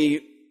you'd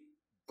see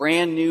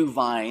brand new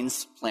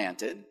vines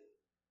planted,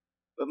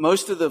 but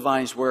most of the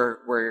vines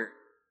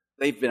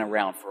they've been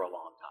around for a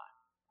long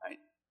time, right?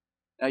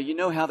 Now, you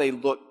know how they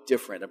look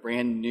different, a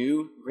brand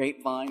new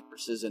grapevine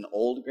versus an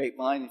old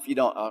grapevine? If you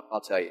don't,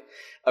 I'll tell you.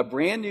 A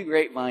brand new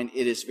grapevine,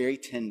 it is very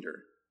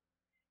tender.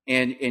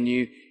 And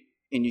you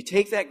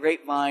take that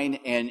grapevine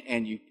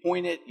and you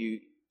point it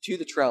to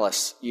the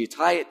trellis. You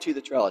tie it to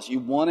the trellis. You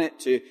want it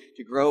to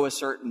grow a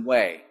certain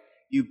way.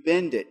 You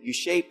bend it. You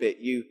shape it.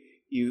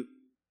 You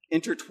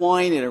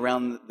intertwine it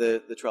around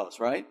the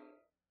trellis, right?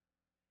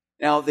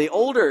 Now, the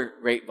older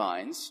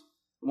grapevines,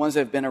 the ones that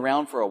have been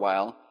around for a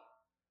while,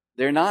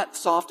 they're not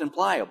soft and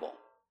pliable.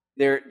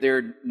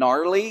 They're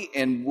gnarly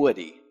and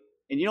woody.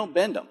 And you don't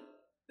bend them.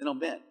 They don't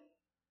bend.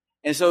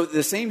 And so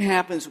the same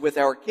happens with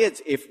our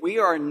kids. If we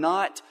are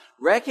not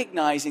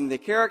recognizing the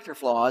character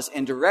flaws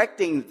and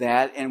directing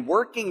that and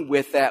working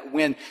with that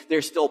when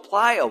they're still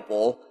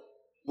pliable,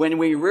 when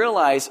we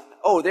realize,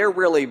 oh, they're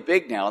really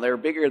big now, they're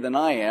bigger than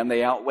I am,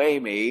 they outweigh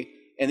me,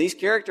 and these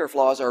character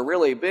flaws are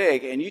really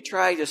big, and you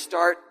try to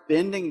start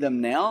bending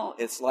them now,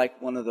 it's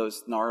like one of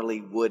those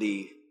gnarly,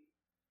 woody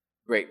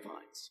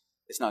grapevines.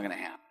 It's not going to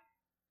happen.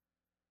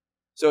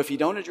 So if you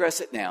don't address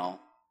it now,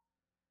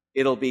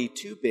 it'll be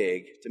too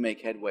big to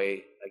make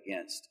headway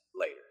against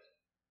later.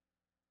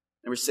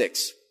 Number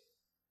 6,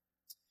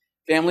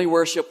 family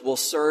worship will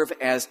serve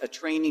as a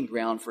training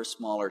ground for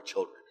smaller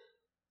children.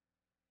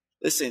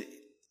 Listen,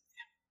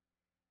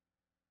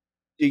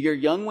 do your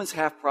young ones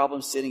have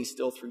problems sitting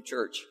still through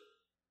church?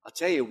 I'll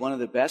tell you, one of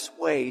the best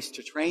ways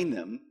to train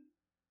them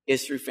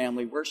is through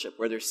family worship,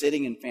 where they're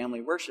sitting in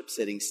family worship,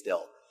 sitting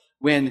still.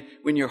 When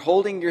you're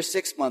holding your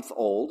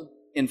 6-month-old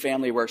in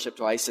family worship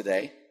twice a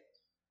day,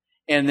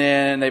 and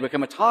then they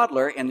become a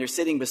toddler and they're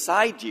sitting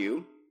beside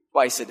you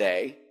twice a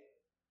day,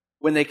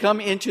 when they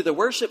come into the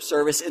worship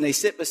service and they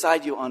sit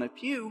beside you on a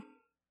pew,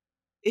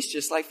 it's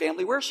just like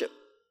family worship.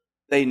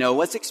 They know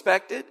what's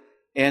expected,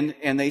 and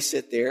they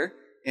sit there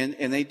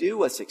and they do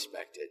what's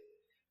expected.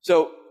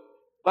 So,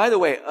 by the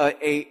way,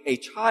 a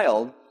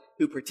child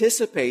who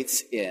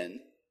participates in,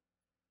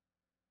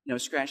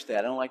 scratch that,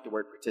 I don't like the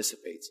word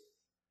participates.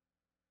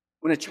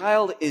 When a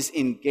child is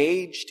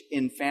engaged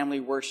in family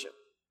worship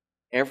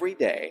every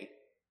day,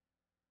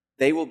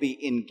 they will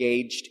be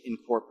engaged in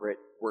corporate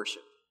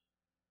worship.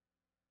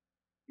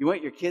 You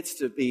want your kids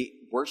to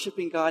be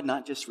worshiping God,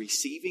 not just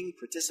receiving,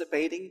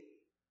 participating?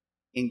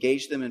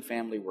 Engage them in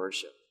family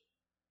worship.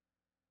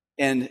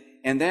 And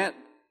that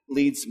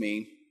leads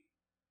me,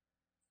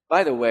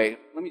 by the way,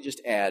 let me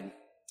just add,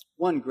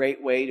 one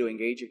great way to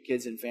engage your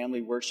kids in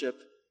family worship,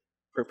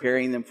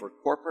 preparing them for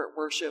corporate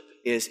worship,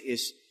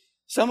 is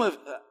some of,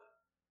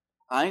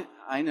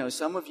 I know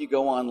some of you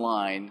go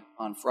online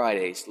on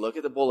Fridays, look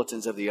at the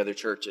bulletins of the other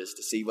churches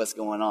to see what's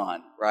going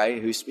on,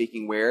 right? Who's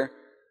speaking where?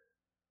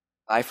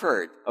 I've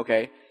heard,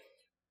 okay?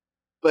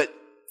 But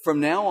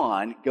from now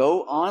on,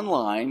 go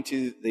online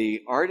to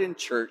the Arden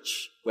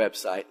Church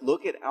website,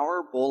 look at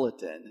our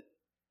bulletin,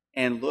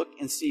 and look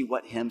and see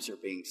what hymns are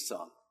being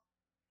sung.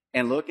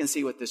 And look and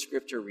see what the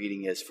scripture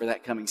reading is for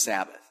that coming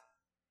Sabbath.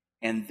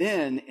 And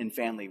then, in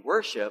family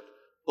worship,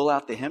 pull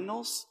out the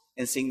hymnals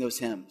and sing those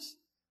hymns.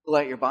 Pull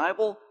out your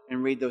Bible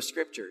and read those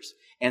scriptures.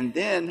 And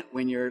then,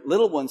 when your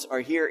little ones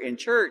are here in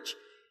church,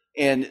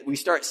 and we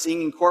start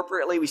singing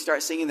corporately, we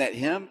start singing that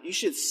hymn, you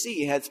should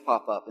see heads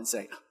pop up and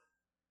say,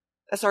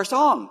 that's our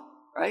song,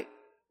 right?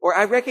 Or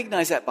I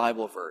recognize that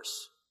Bible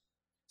verse.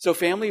 So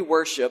family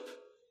worship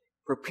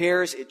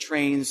prepares, it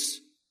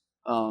trains,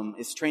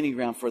 it's training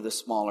ground for the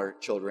smaller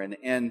children.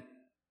 And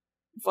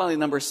finally,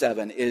 number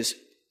 7 is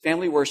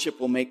family worship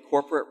will make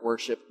corporate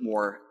worship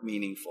more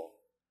meaningful.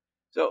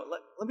 So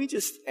let me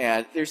just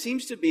add, there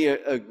seems to be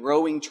a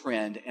growing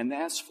trend, and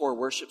that's for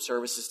worship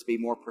services to be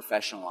more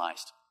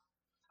professionalized.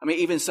 I mean,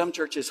 even some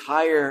churches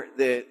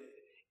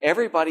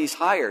everybody's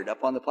hired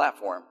up on the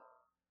platform.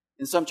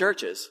 In some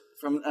churches,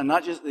 from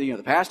not just the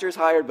pastor is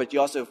hired, but you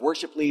also have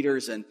worship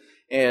leaders and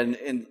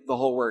the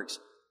whole works.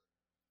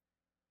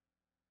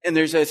 And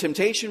there's a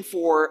temptation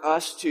for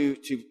us to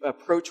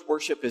approach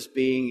worship as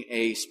being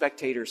a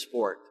spectator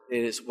sport.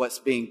 It is what's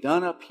being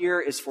done up here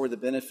is for the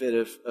benefit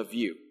of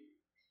you,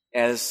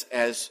 as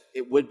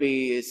it would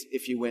be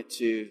if you went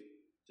to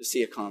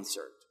see a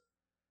concert.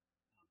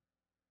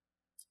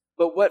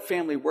 But what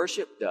family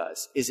worship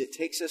does is it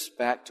takes us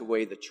back to the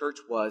way the church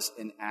was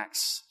in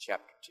Acts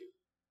chapter 2.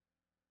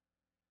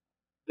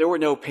 There were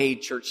no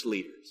paid church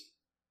leaders.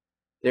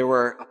 There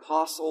were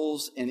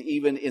apostles, and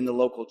even in the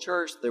local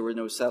church, there were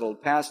no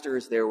settled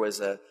pastors. There was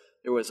a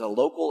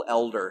local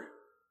elder,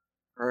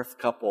 earth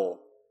couple,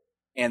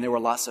 and there were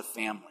lots of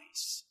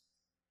families.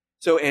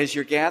 So as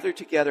you're gathered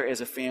together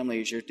as a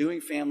family, as you're doing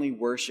family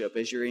worship,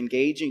 as you're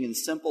engaging in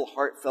simple,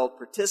 heartfelt,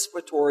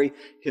 participatory,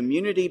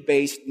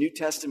 community-based New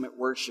Testament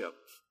worship,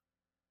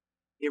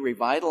 it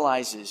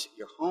revitalizes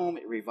your home,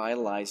 it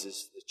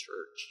revitalizes the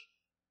church.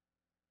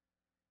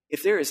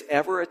 If there is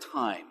ever a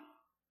time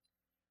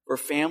for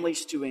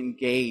families to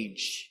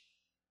engage,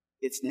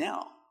 it's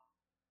now.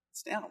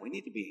 It's now. We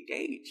need to be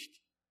engaged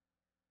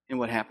in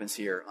what happens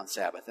here on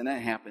Sabbath. And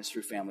that happens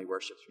through family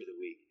worship through the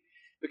week.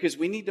 Because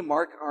we need to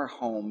mark our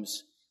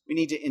homes. We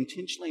need to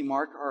intentionally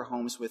mark our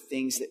homes with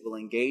things that will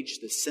engage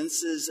the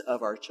senses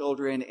of our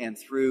children. And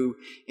through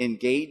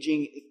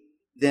engaging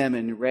them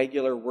in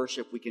regular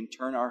worship, we can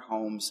turn our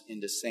homes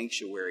into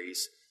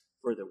sanctuaries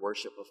for the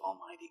worship of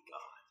Almighty God.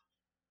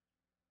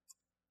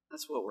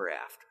 That's what we're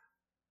after.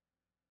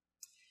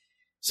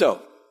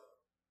 So,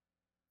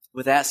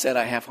 with that said,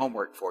 I have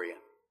homework for you.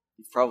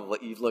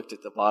 You've looked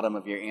at the bottom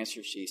of your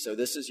answer sheet. So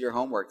this is your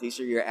homework. These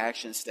are your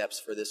action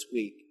steps for this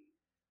week.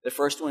 The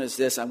first one is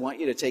this. I want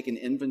you to take an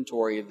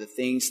inventory of the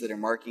things that are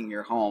marking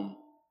your home.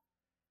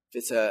 If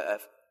it's a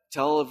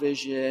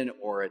television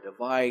or a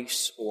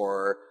device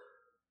or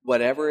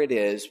whatever it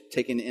is,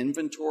 take an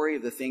inventory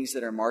of the things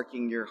that are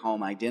marking your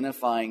home,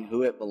 identifying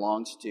who it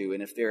belongs to,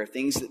 and if there are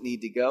things that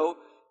need to go,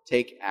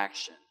 take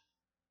action.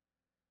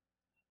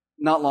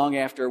 Not long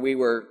after we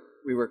were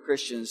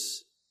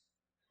Christians,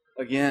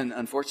 again,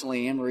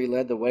 unfortunately, Anne-Marie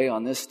led the way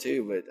on this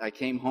too, but I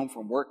came home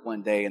from work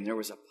one day and there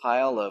was a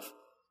pile of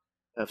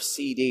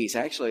CDs.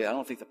 Actually, I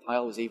don't think the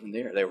pile was even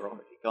there. They were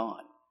already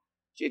gone.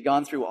 She had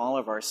gone through all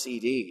of our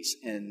CDs,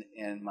 and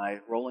my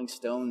Rolling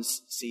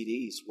Stones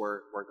CDs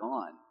were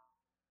gone.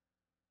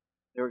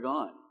 They were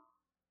gone.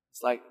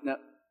 It's like, no,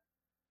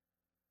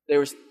 they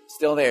were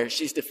still there.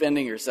 She's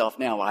defending herself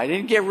now. Well, I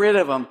didn't get rid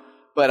of them,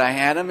 but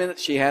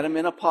she had them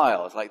in a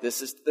pile. It's like,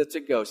 that's a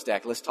ghost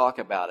stack. Let's talk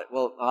about it.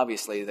 Well,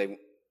 obviously they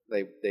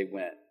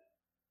went.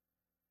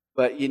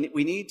 But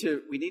we need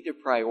to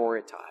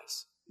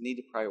prioritize. We need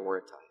to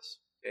prioritize.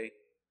 Okay.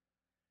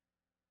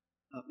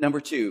 Number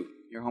 2,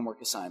 your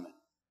homework assignment.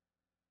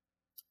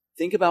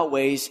 Think about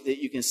ways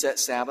that you can set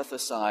Sabbath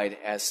aside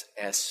as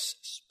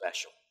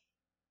special.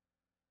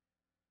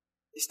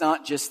 It's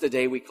not just the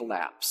day we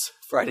collapse,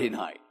 Friday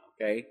night,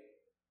 okay?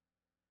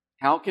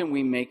 How can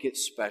we make it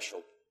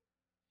special?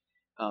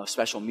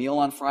 Special meal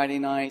on Friday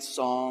night,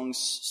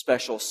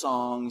 special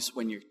songs.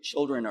 When your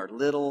children are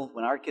little,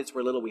 when our kids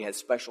were little, we had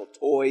special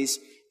toys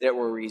that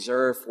were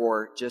reserved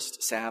for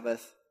just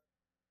Sabbath.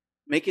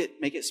 Make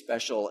it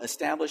special.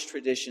 Establish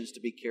traditions to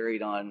be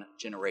carried on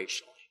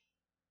generationally.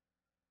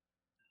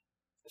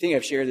 I think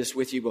I've shared this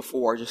with you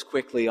before, just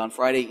quickly, on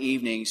Friday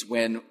evenings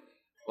when,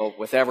 well,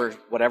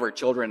 whatever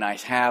children I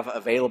have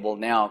available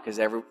now, because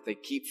they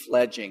keep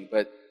fledging,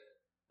 but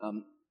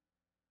it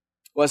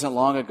wasn't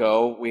long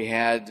ago, we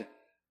had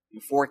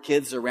 4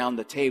 kids around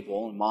the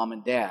table, mom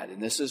and dad,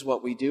 and this is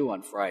what we do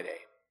on Friday.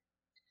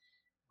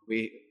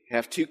 We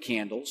have 2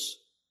 candles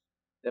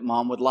that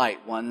mom would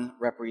light. One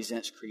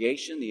represents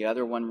creation, the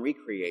other one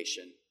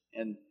recreation.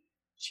 And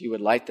she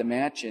would light the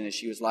match, and as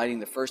she was lighting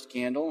the first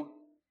candle,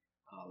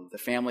 the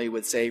family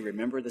would say,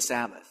 "Remember the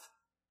Sabbath.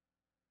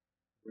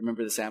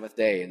 Remember the Sabbath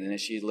day." And then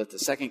as she lit the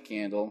second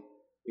candle,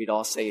 we'd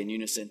all say in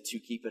unison, "To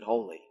keep it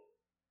holy."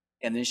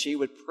 And then she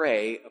would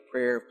pray a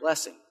prayer of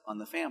blessing on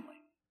the family.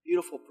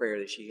 Beautiful prayer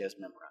that she has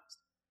memorized.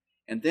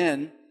 And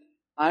then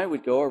I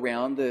would go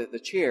around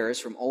the chairs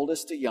from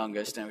oldest to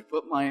youngest, and I would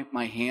put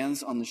my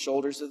hands on the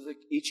shoulders of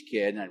each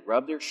kid, and I'd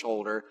rub their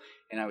shoulder,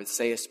 and I would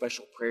say a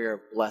special prayer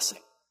of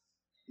blessing.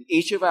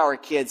 Each of our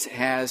kids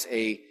has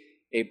a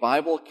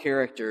Bible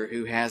character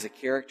who has a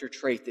character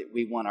trait that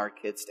we want our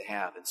kids to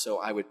have. And so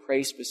I would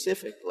pray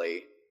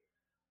specifically.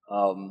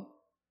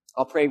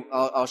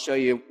 I'll show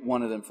you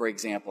one of them, for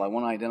example. I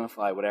want to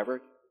identify what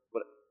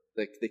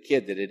the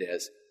kid that it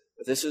is.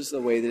 But this is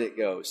the way that it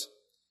goes.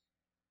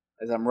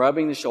 As I'm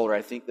rubbing the shoulder,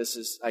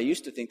 I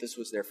used to think this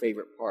was their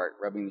favorite part,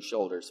 rubbing the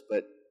shoulders,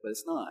 but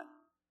it's not.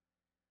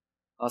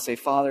 I'll say,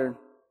 "Father,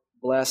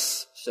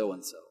 bless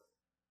so-and-so.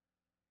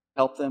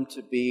 Help them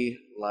to be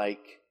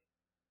like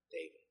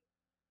David.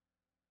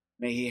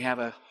 May he have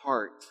a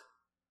heart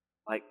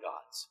like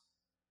God's.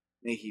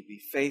 May he be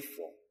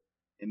faithful,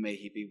 and may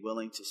he be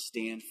willing to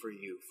stand for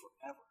you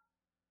forever."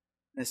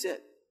 That's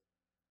it.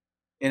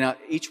 And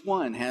each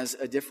one has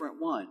a different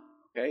one,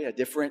 okay? A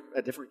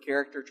different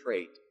character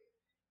trait.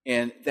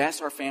 And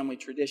that's our family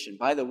tradition.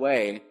 By the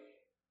way,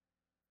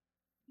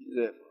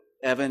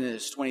 Evan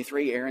is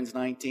 23, Aaron's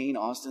 19,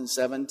 Austin's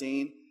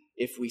 17.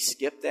 If we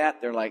skip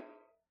that, they're like,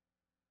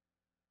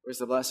 "Where's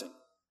the blessing?"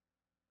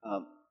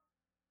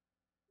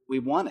 We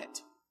want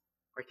it.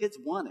 Our kids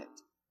want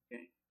it.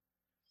 Okay.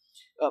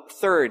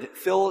 Third,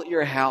 fill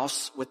your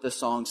house with the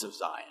songs of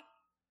Zion.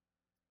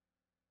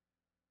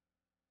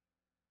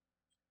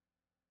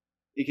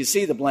 You can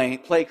see the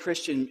blank. Play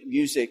Christian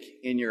music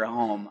in your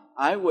home.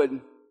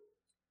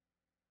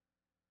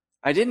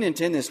 I didn't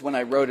intend this when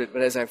I wrote it,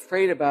 but as I've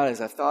prayed about it, as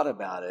I've thought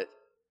about it,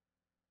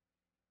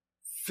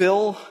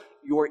 fill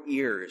your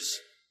ears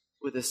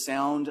with the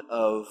sound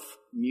of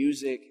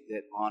music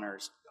that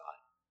honors God.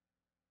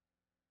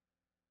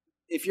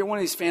 If you're one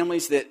of these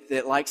families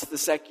that likes the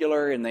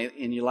secular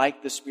and you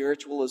like the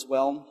spiritual as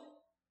well,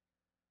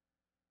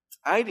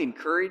 I'd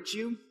encourage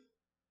you,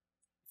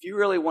 if you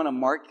really want to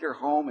mark your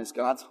home as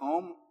God's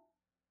home,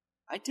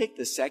 I'd take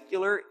the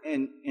secular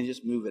and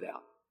just move it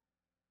out.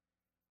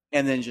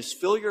 And then just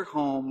fill your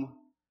home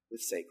with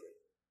sacred.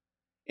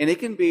 And it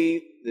can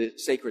be the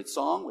sacred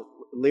song with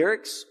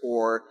lyrics,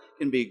 or it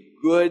can be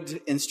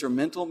good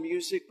instrumental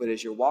music, but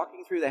as you're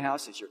walking through the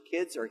house, as your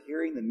kids are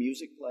hearing the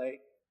music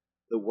play,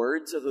 the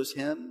words of those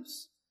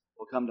hymns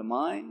will come to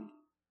mind.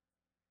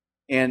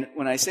 And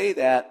when I say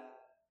that,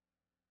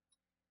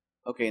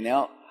 okay,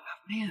 now,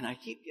 man,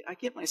 I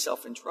get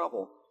myself in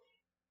trouble.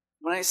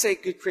 When I say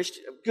good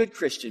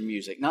Christian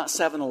music, not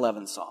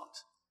 7-Eleven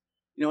songs.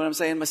 You know what I'm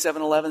saying? My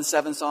 7-Eleven,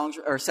 7 songs,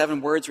 or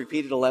 7 words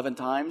repeated 11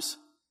 times.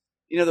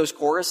 You know those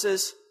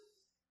choruses?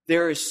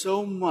 There is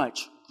so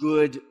much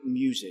good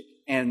music,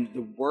 and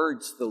the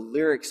words, the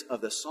lyrics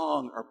of the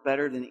song are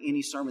better than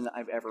any sermon that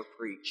I've ever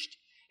preached.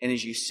 And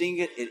as you sing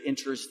it, it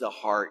enters the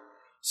heart.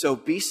 So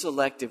be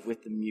selective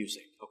with the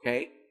music,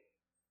 okay?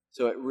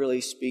 So it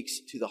really speaks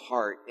to the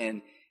heart.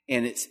 And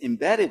and it's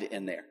embedded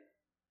in there.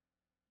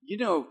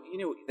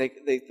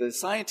 The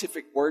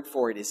scientific word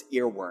for it is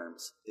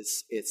earworms.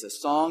 It's a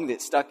song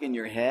that's stuck in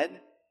your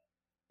head,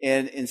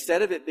 and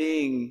instead of it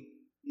being,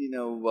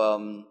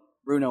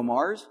 Bruno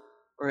Mars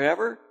or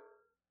whoever,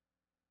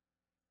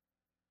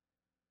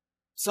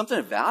 something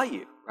of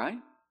value, right?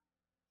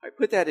 I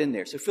put that in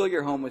there. So fill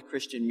your home with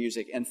Christian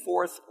music. And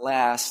fourth,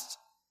 last,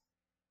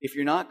 if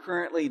you're not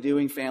currently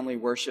doing family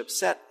worship,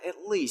 set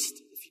at least,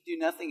 if you do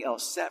nothing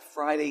else, set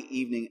Friday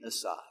evening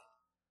aside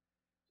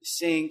to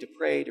sing, to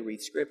pray, to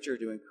read scripture,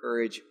 to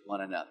encourage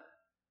one another.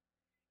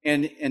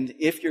 And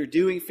if you're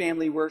doing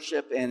family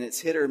worship and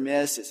it's hit or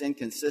miss, it's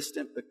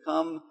inconsistent,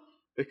 become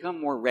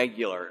more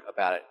regular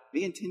about it.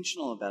 Be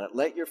intentional about it.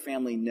 Let your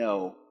family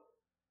know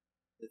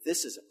that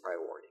this is a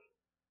priority.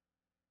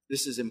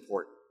 This is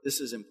important. This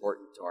is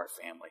important to our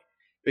family.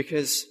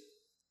 Because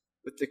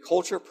with the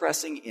culture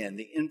pressing in,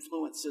 the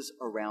influences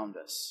around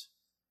us,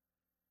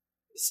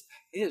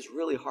 it is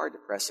really hard to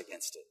press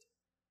against it.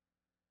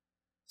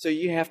 So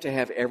you have to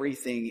have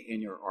everything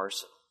in your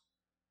arsenal.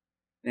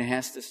 And it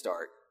has to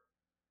start.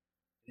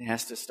 It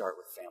has to start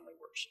with family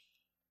worship.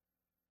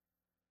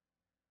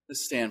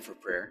 Let's stand for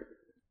prayer.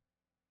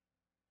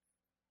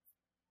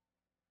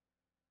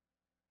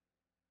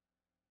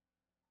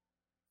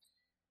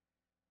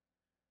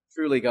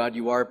 Truly, God,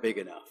 you are big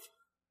enough.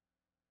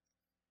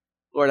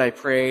 Lord, I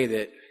pray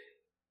that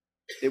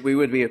we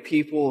would be a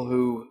people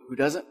who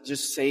doesn't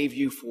just save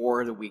you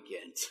for the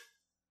weekend,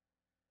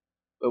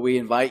 but we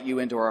invite you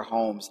into our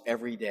homes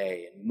every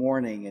day, and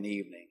morning and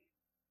evening.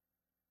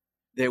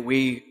 That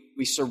we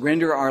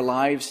surrender our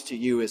lives to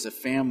you as a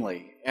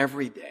family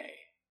every day,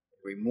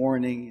 every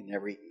morning and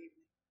every evening.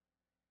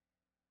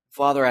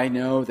 Father, I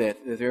know that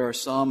there are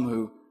some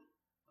who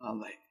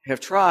have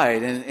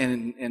tried,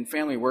 and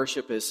family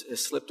worship has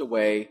slipped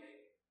away.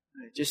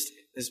 It just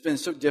has been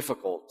so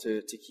difficult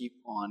to keep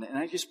on. And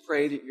I just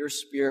pray that your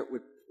Spirit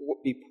would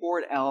be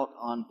poured out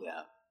on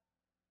them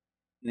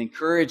and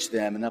encourage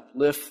them and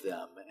uplift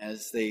them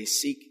as they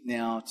seek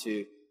now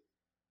to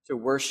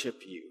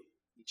worship you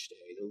each day,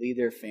 to lead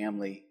their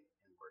family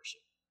in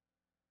worship.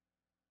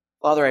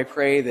 Father, I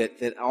pray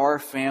that our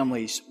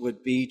families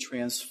would be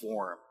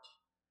transformed,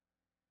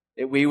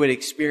 that we would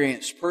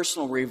experience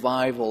personal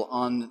revival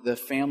on the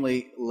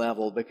family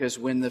level, because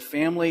when the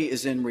family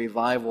is in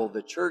revival,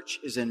 the church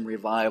is in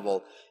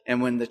revival.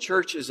 And when the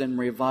church is in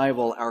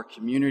revival, our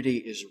community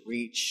is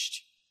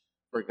reached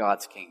for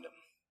God's kingdom.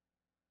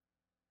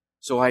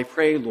 So I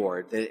pray,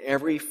 Lord, that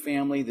every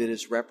family that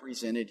is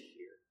represented here,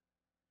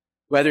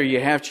 whether you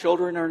have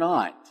children or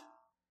not,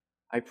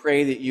 I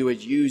pray that you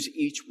would use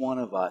each one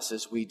of us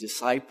as we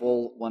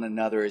disciple one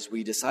another, as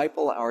we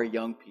disciple our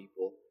young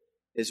people,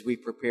 as we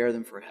prepare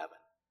them for heaven,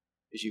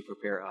 as you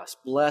prepare us.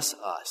 Bless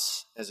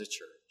us as a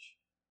church.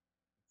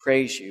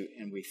 Praise you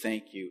and we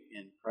thank you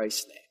in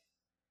Christ's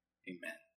name. Amen.